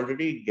which is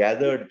already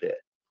gathered there.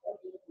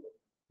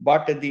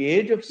 But at the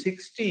age of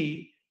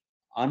 60,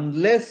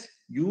 unless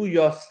you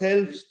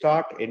yourself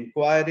start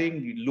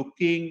inquiring,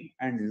 looking,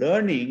 and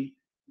learning,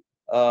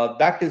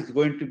 that is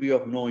going to be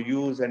of no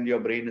use and your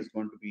brain is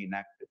going to be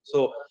inactive.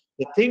 So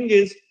the thing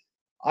is,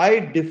 I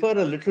differ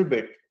a little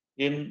bit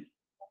in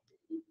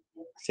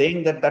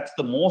saying that that's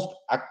the most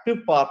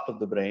active part of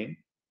the brain.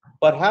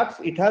 Perhaps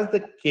it has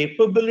the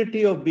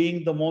capability of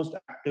being the most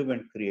active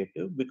and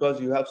creative because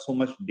you have so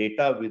much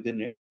data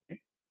within it.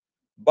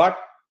 But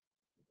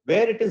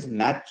where it is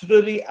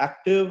naturally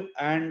active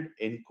and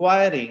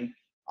inquiring,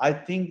 I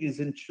think, is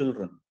in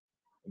children.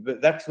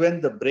 That's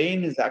when the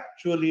brain is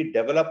actually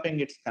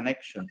developing its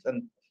connections.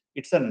 And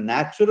it's a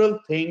natural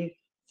thing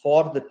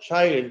for the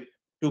child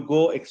to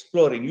go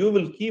exploring. You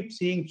will keep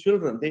seeing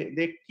children.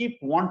 They keep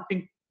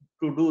wanting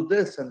to do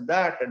this and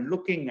that and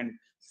looking and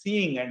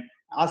seeing and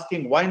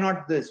asking, why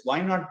not this?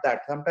 Why not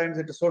that? Sometimes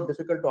it is so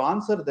difficult to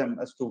answer them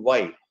as to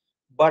why.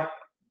 But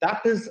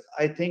that is,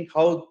 I think,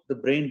 how the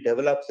brain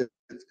develops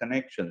its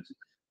connections.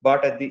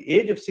 But at the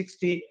age of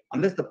 60,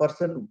 unless the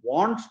person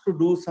wants to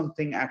do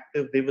something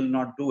active, they will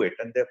not do it,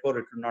 and therefore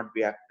it will not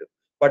be active.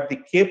 But the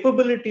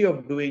capability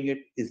of doing it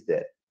is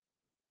there.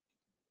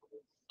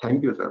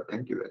 Thank you, sir.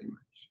 Thank you very much.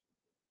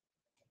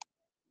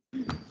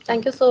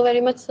 Thank you so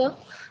very much, sir.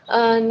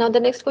 Now the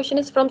next question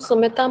is from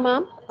Sumita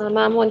ma'am.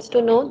 Ma'am wants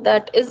to know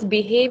that is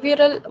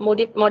behavioral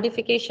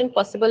modification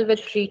possible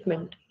with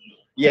treatment?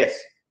 Yes,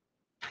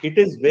 it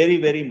is very,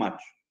 very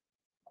much.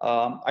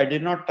 I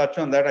did not touch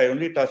on that. I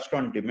only touched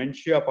on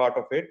dementia part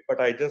of it, but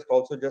I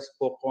also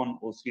spoke on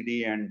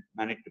OCD and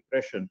manic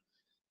depression.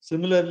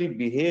 Similarly,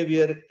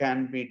 behavior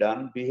can be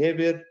done.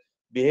 Behavior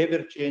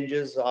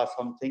changes are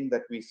something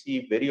that we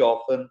see very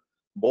often,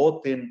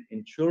 both in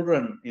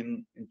children,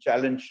 in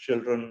challenged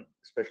children,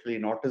 especially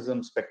in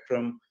autism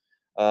spectrum,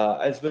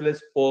 as well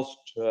as post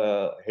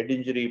head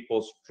injury,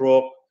 post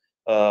stroke,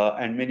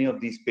 and many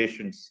of these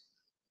patients.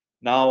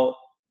 Now,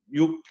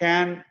 you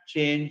can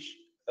change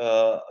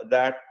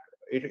that.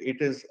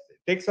 It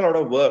takes a lot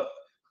of work,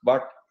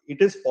 but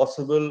it is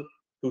possible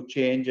to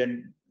change.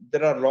 And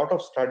there are a lot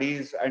of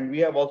studies, and we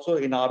have also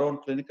in our own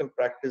clinical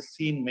practice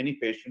seen many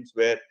patients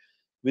where,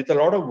 with a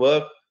lot of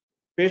work,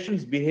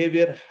 patients'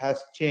 behavior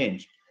has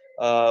changed.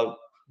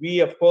 We,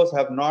 of course,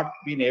 have not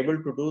been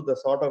able to do the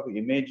sort of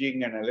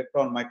imaging and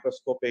electron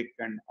microscopic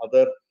and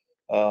other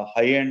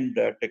high-end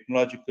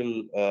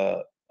technological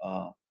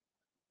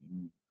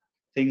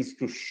things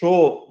to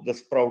show the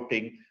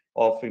sprouting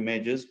of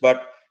images,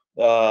 but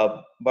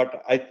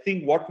I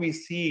think what we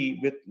see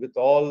with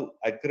all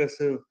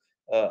aggressive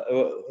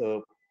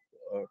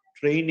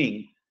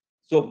training.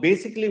 So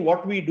basically,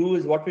 what we do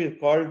is what we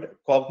called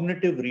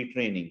cognitive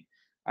retraining,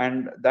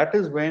 and that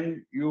is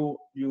when you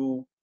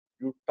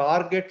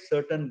target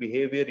certain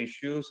behavior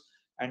issues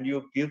and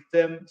you give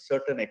them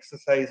certain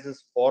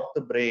exercises for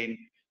the brain,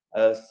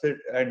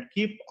 and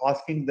keep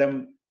asking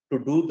them to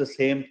do the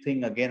same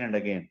thing again and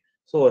again.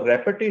 So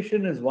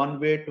repetition is one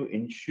way to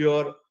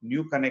ensure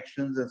new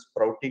connections and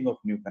sprouting of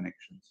new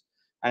connections.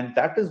 And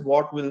that is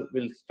what will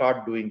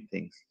start doing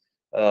things.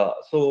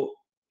 So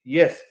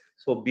yes,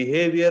 so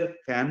behavior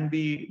can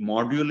be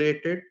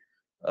modulated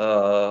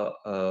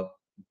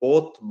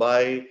both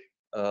by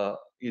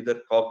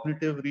either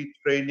cognitive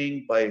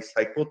retraining, by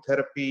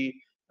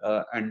psychotherapy,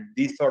 and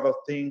these sort of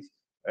things.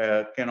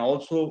 Can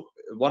also,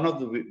 one of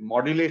the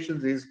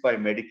modulations is by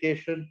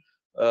medication,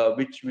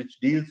 which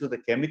deals with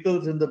the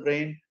chemicals in the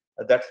brain.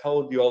 That's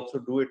how we also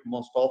do it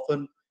most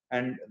often,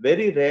 and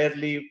very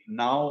rarely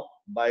now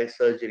by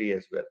surgery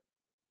as well.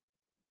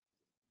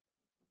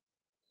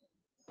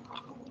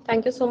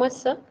 Thank you so much,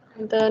 sir.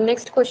 The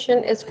next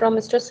question is from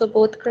Mr.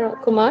 Subodh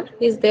Kumar.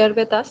 He's there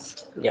with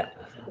us. Yeah.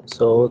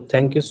 So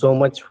thank you so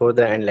much for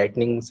the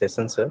enlightening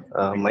session, sir.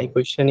 My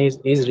question is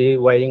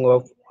rewiring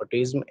of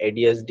autism,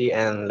 ADHD,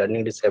 and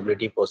learning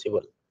disability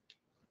possible?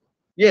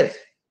 Yes,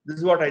 this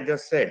is what I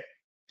just said.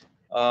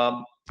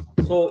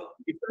 So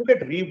if you look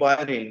at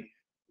rewiring,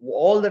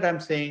 all that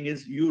I'm saying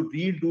is you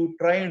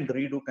try and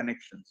redo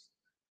connections.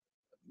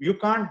 You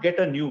can't get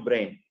a new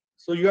brain,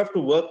 so you have to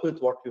work with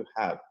what you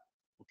have.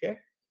 Okay,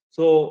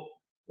 so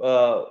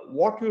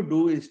what you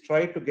do is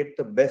try to get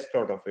the best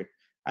out of it.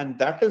 And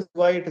that is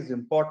why it is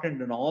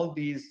important in all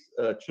these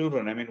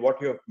children. I mean,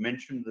 what you have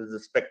mentioned is the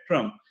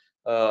spectrum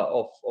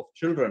of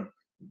children,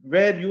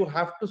 where you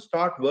have to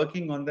start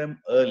working on them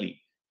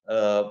early,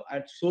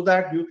 and so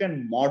that you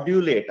can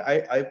modulate.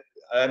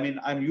 I mean,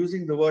 I'm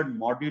using the word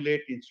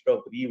modulate instead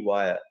of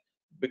rewire,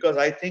 because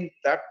I think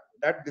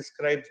that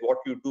describes what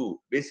you do.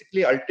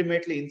 Basically,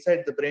 ultimately,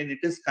 inside the brain, it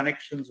is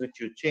connections which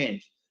you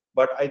change.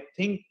 But I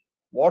think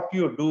what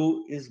you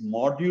do is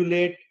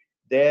modulate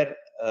their,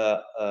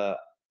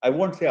 I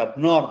won't say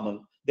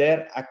abnormal,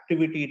 their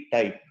activity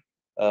type.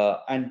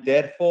 And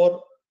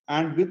therefore,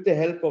 and with the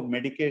help of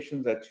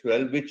medications as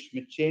well, which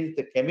change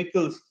the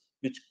chemicals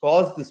which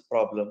cause this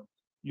problem,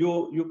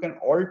 you can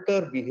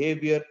alter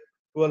behavior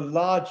to a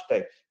large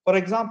type. For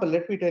example,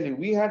 let me tell you,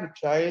 we had a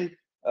child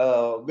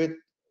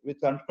with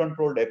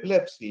uncontrolled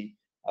epilepsy,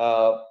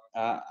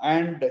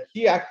 and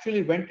he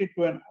actually went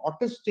into an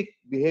autistic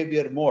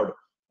behavior mode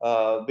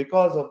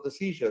because of the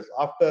seizures.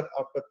 After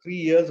 3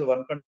 years of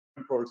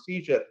uncontrolled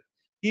seizure,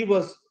 he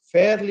was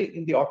fairly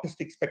in the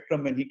autistic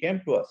spectrum when he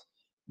came to us.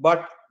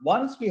 But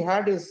once we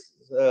had his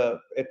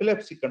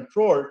epilepsy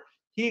controlled,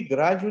 he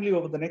gradually,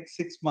 over the next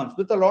 6 months,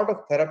 with a lot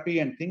of therapy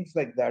and things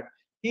like that,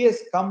 he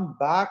has come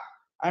back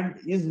and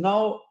is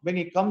now, when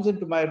he comes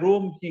into my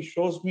room, he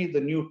shows me the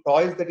new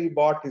toys that he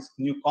bought, his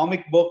new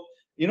comic book.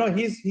 You know,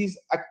 he's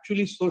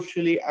actually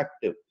socially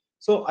active.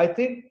 So I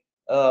think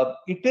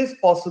it is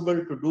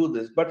possible to do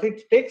this, but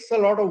it takes a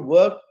lot of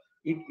work.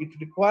 It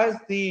requires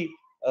the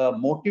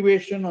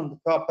motivation on the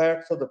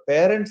parts of the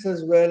parents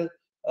as well,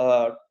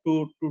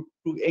 to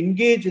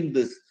engage in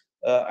this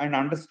and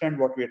understand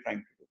what we are trying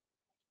to do.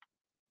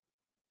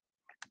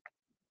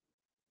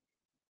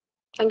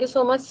 Thank you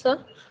so much,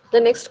 sir. The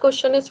next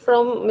question is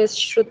from Ms.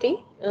 Shruti.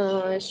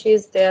 She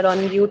is there on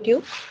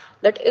YouTube.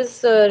 That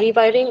is,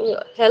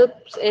 rewiring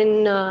helps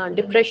in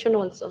depression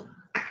also.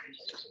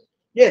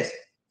 Yes.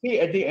 See,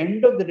 at the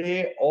end of the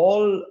day,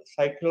 all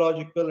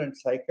psychological and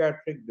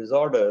psychiatric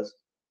disorders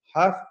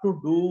have to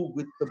do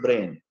with the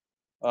brain.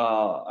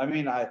 I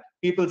mean,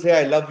 people say,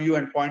 I love you,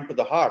 and point to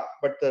the heart,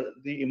 but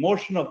the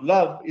emotion of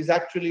love is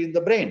actually in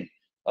the brain.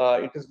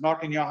 It is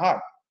not in your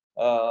heart.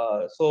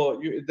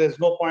 So there's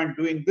no point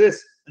doing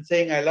this and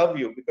saying, I love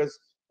you, because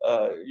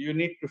you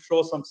need to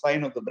show some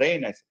sign of the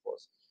brain, I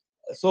suppose.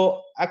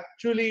 So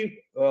actually,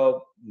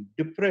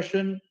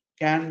 depression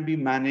can be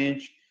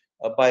managed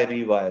by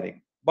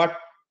rewiring. But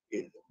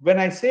when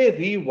I say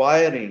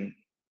rewiring,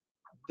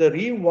 the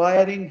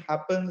rewiring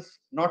happens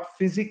not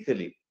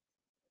physically.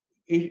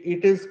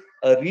 It is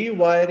a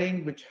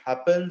rewiring which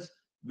happens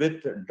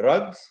with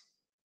drugs,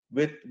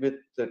 with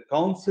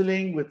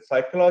counseling, with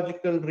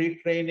psychological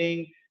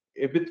retraining,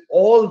 with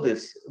all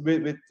this,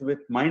 with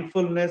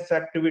mindfulness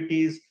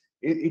activities.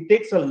 It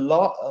takes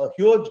a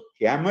huge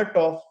gamut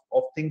of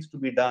things to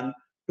be done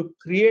to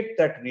create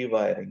that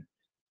rewiring.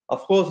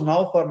 Of course,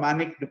 now for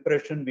manic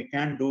depression, we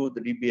can do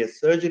the DBS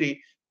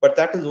surgery, but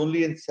that is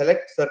only in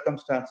select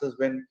circumstances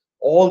when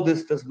all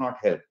this does not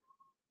help.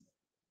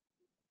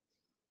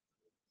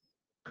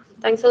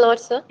 Thanks a lot,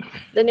 sir.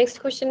 The next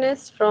question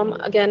is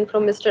again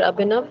from Mr.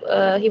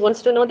 Abhinav. He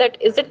wants to know that,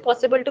 is it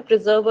possible to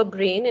preserve a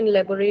brain in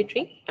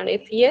laboratory? And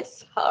if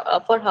yes,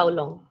 for how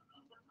long?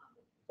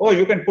 Oh,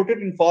 you can put it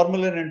in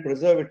formalin and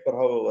preserve it for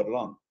however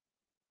long.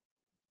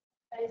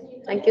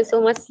 Thank you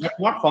so much.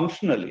 Not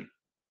functionally.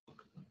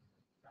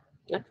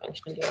 Not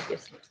functionally,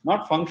 obviously.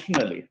 Not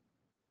functionally.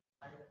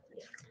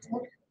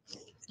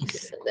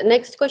 The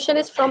next question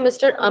is from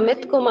Mr.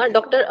 Amit Kumar,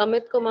 Dr.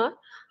 Amit Kumar.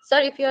 Sir,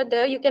 if you are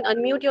there, you can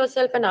unmute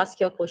yourself and ask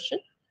your question.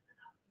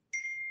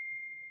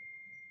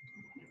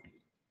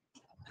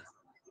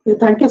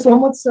 Thank you so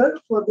much, sir,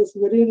 for this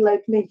very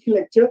enlightening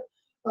lecture.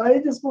 I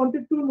just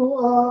wanted to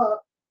know,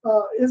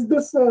 is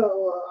this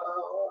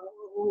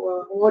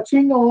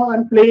watching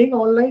and playing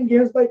online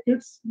games by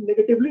kids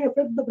negatively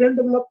affect the brain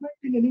development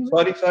in any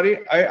way? Sorry,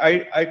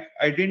 I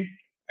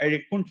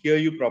couldn't hear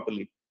you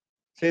properly.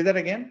 Say that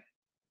again.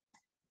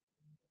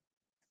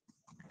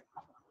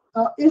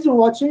 Is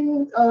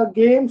watching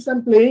games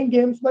and playing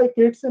games by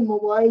kids in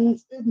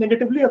mobiles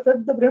negatively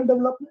affect the brain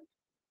development?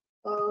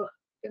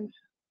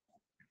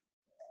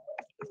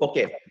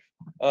 Okay.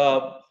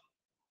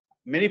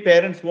 Many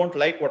parents won't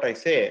like what I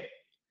say,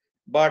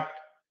 but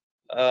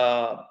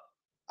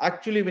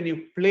actually, when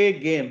you play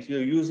games,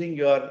 you're using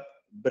your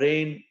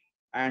brain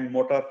and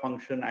motor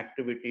function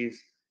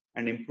activities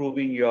and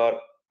improving your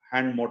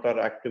hand motor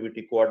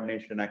activity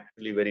coordination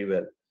actually very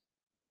well.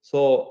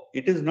 So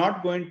it is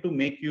not going to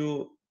make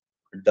you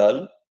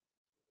dull.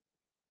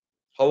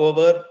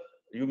 However,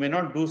 you may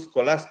not do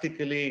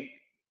scholastically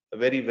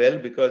very well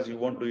because you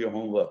won't do your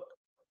homework.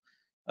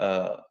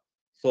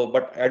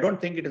 But I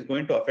don't think it is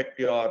going to affect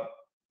your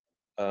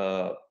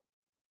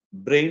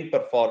brain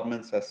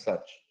performance as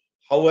such.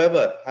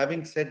 However,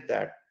 having said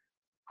that,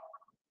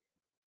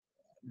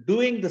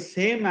 doing the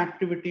same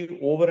activity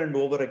over and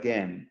over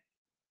again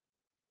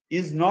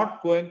is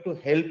not going to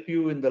help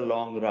you in the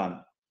long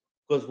run,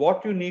 because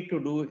what you need to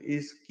do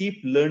is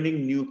keep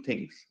learning new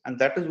things, and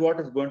that is what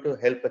is going to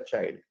help a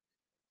child.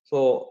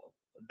 So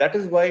that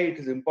is why it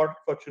is important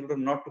for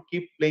children not to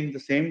keep playing the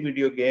same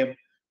video game.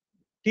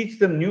 Teach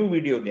them new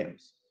video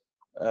games.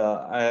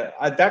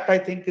 That I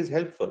think is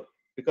helpful,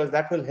 because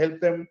that will help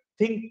them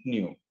think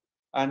new,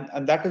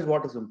 and that is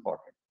what is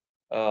important.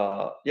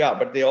 Yeah,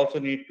 but they also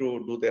need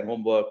to do their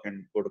homework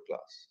and go to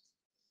class.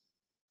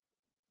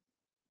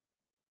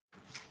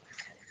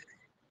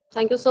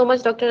 Thank you so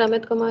much, Dr.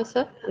 Amit Kumar,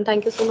 sir. And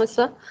thank you so much,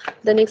 sir.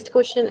 The next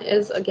question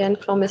is again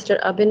from Mr.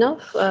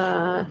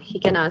 Abhinav. He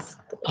can ask.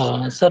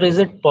 Sir, is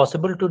it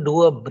possible to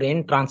do a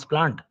brain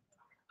transplant?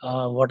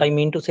 What I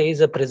mean to say is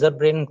a preserved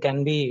brain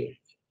can be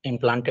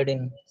implanted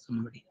in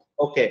somebody.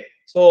 Okay,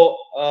 so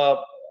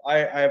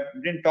I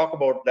didn't talk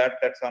about that.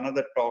 That's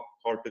another talk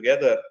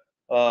altogether.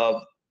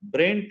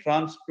 Brain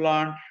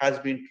transplant has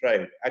been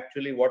tried.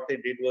 Actually, what they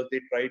did was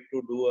they tried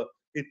to do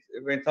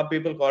when some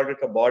people called it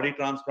a body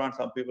transplant,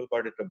 some people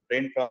called it a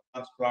brain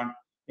transplant.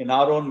 In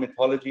our own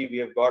mythology, we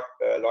have got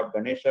Lord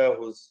Ganesha,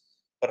 who's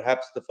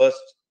perhaps the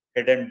first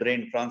head and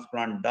brain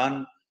transplant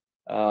done.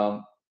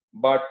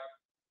 But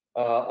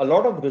a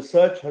lot of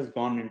research has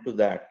gone into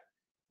that.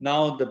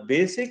 Now, the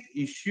basic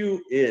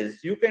issue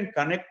is you can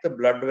connect the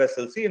blood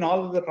vessels. See, in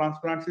all of the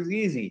transplants is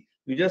easy.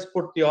 You just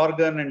put the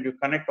organ and you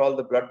connect all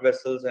the blood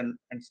vessels and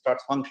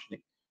starts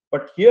functioning.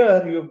 But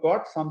here you've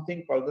got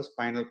something called the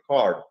spinal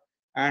cord.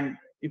 And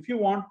if you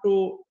want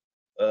to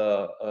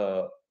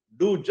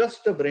do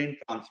just a brain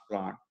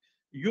transplant,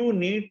 you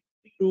need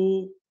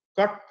to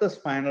cut the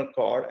spinal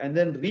cord and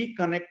then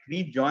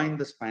rejoin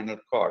the spinal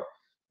cord,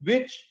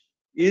 which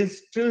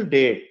is till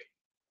date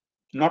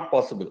not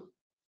possible.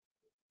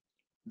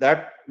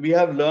 That we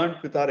have learned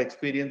with our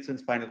experience in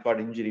spinal cord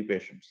injury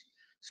patients.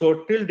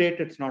 So till date,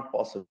 it's not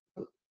possible.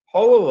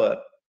 However,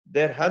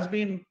 there has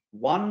been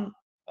one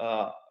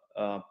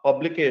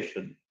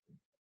publication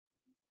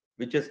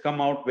which has come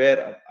out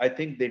where I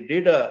think they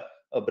did a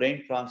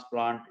brain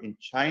transplant in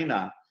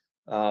China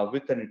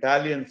with an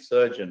Italian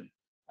surgeon.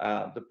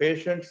 The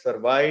patient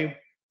survived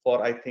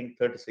for, I think,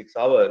 36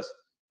 hours,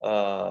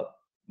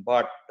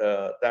 but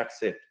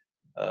that's it.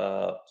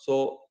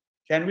 So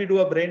can we do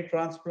a brain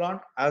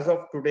transplant? As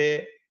of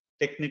today,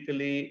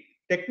 technically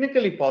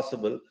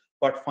possible,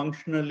 but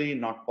functionally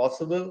not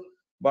possible.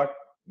 But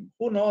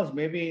who knows,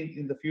 maybe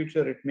in the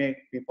future it may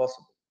be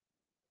possible.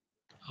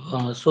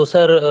 So,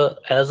 sir,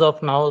 as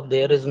of now,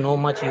 there is no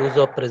much use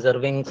of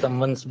preserving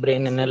someone's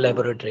brain in a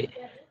laboratory.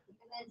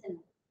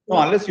 No,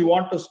 unless you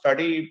want to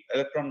study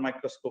electron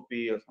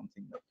microscopy or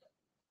something like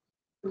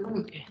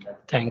that. Okay.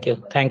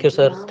 Thank you,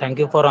 sir. Thank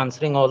you for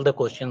answering all the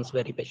questions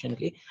very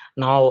patiently.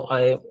 Now,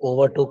 I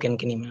over to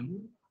Kinkini,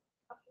 ma'am.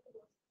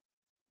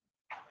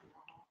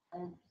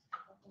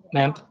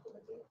 Ma'am.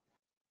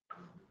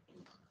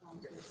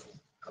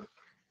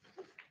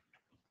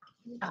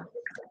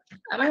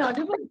 Am I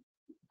audible?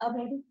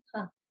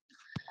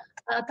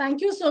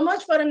 Thank you so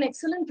much for an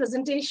excellent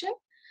presentation.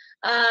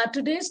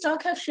 Today's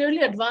talk has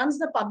surely advanced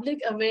the public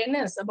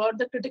awareness about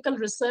the critical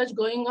research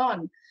going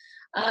on,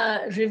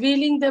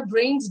 revealing the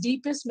brain's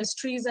deepest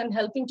mysteries and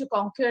helping to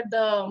conquer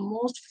the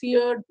most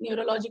feared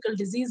neurological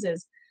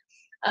diseases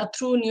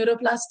through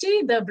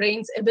neuroplasticity, the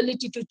brain's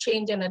ability to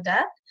change and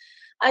adapt.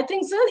 I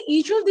think, sir,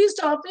 each of these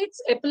topics,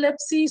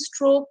 epilepsy,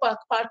 stroke,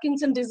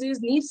 Parkinson's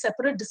disease, needs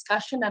separate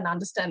discussion and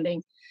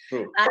understanding.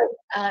 True. And,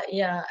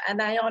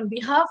 and on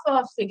behalf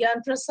of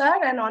Vigyan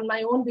Prasar and on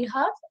my own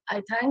behalf,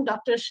 I thank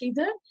Dr.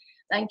 Sridhar.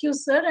 Thank you,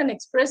 sir, and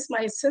express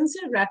my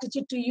sincere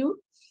gratitude to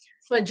you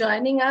for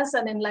joining us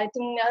and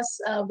enlightening us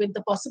with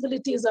the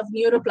possibilities of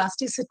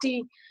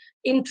neuroplasticity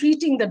in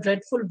treating the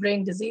dreadful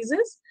brain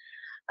diseases.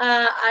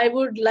 I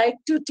would like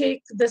to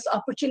take this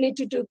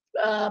opportunity to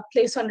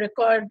place on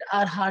record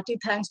our hearty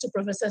thanks to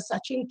Professor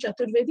Sachin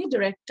Chaturvedi,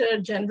 Director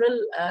General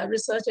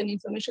Research and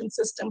Information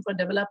System for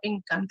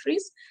Developing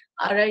Countries,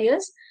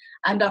 RIS,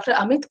 and Dr.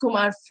 Amit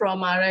Kumar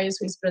from RIS,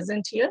 who is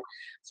present here,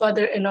 for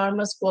their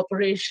enormous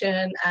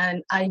cooperation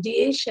and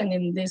ideation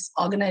in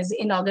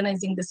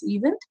organizing this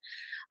event.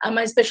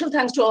 My special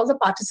thanks to all the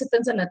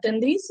participants and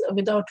attendees,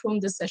 without whom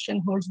this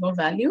session holds no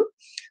value.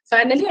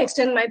 Finally, I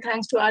extend my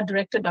thanks to our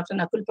director, Dr.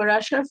 Nakul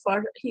Parashar,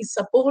 for his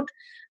support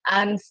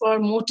and for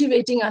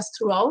motivating us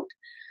throughout.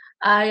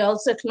 I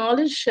also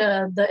acknowledge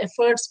the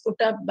efforts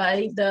put up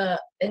by the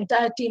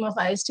entire team of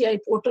ISTI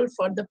portal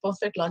for the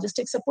perfect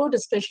logistic support,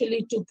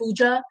 especially to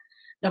Pooja,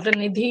 Dr.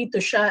 Nidhi,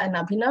 Tusha, and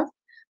Abhinav.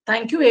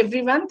 Thank you,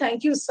 everyone.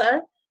 Thank you,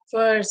 sir,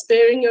 for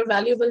sparing your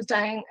valuable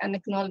time and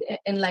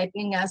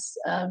enlightening us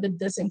with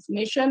this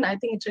information. I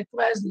think it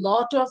requires a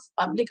lot of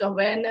public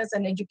awareness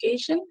and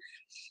education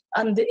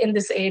in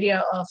this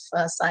area of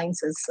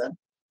sciences.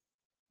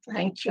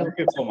 Thank you. Thank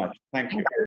you so much. Thank you.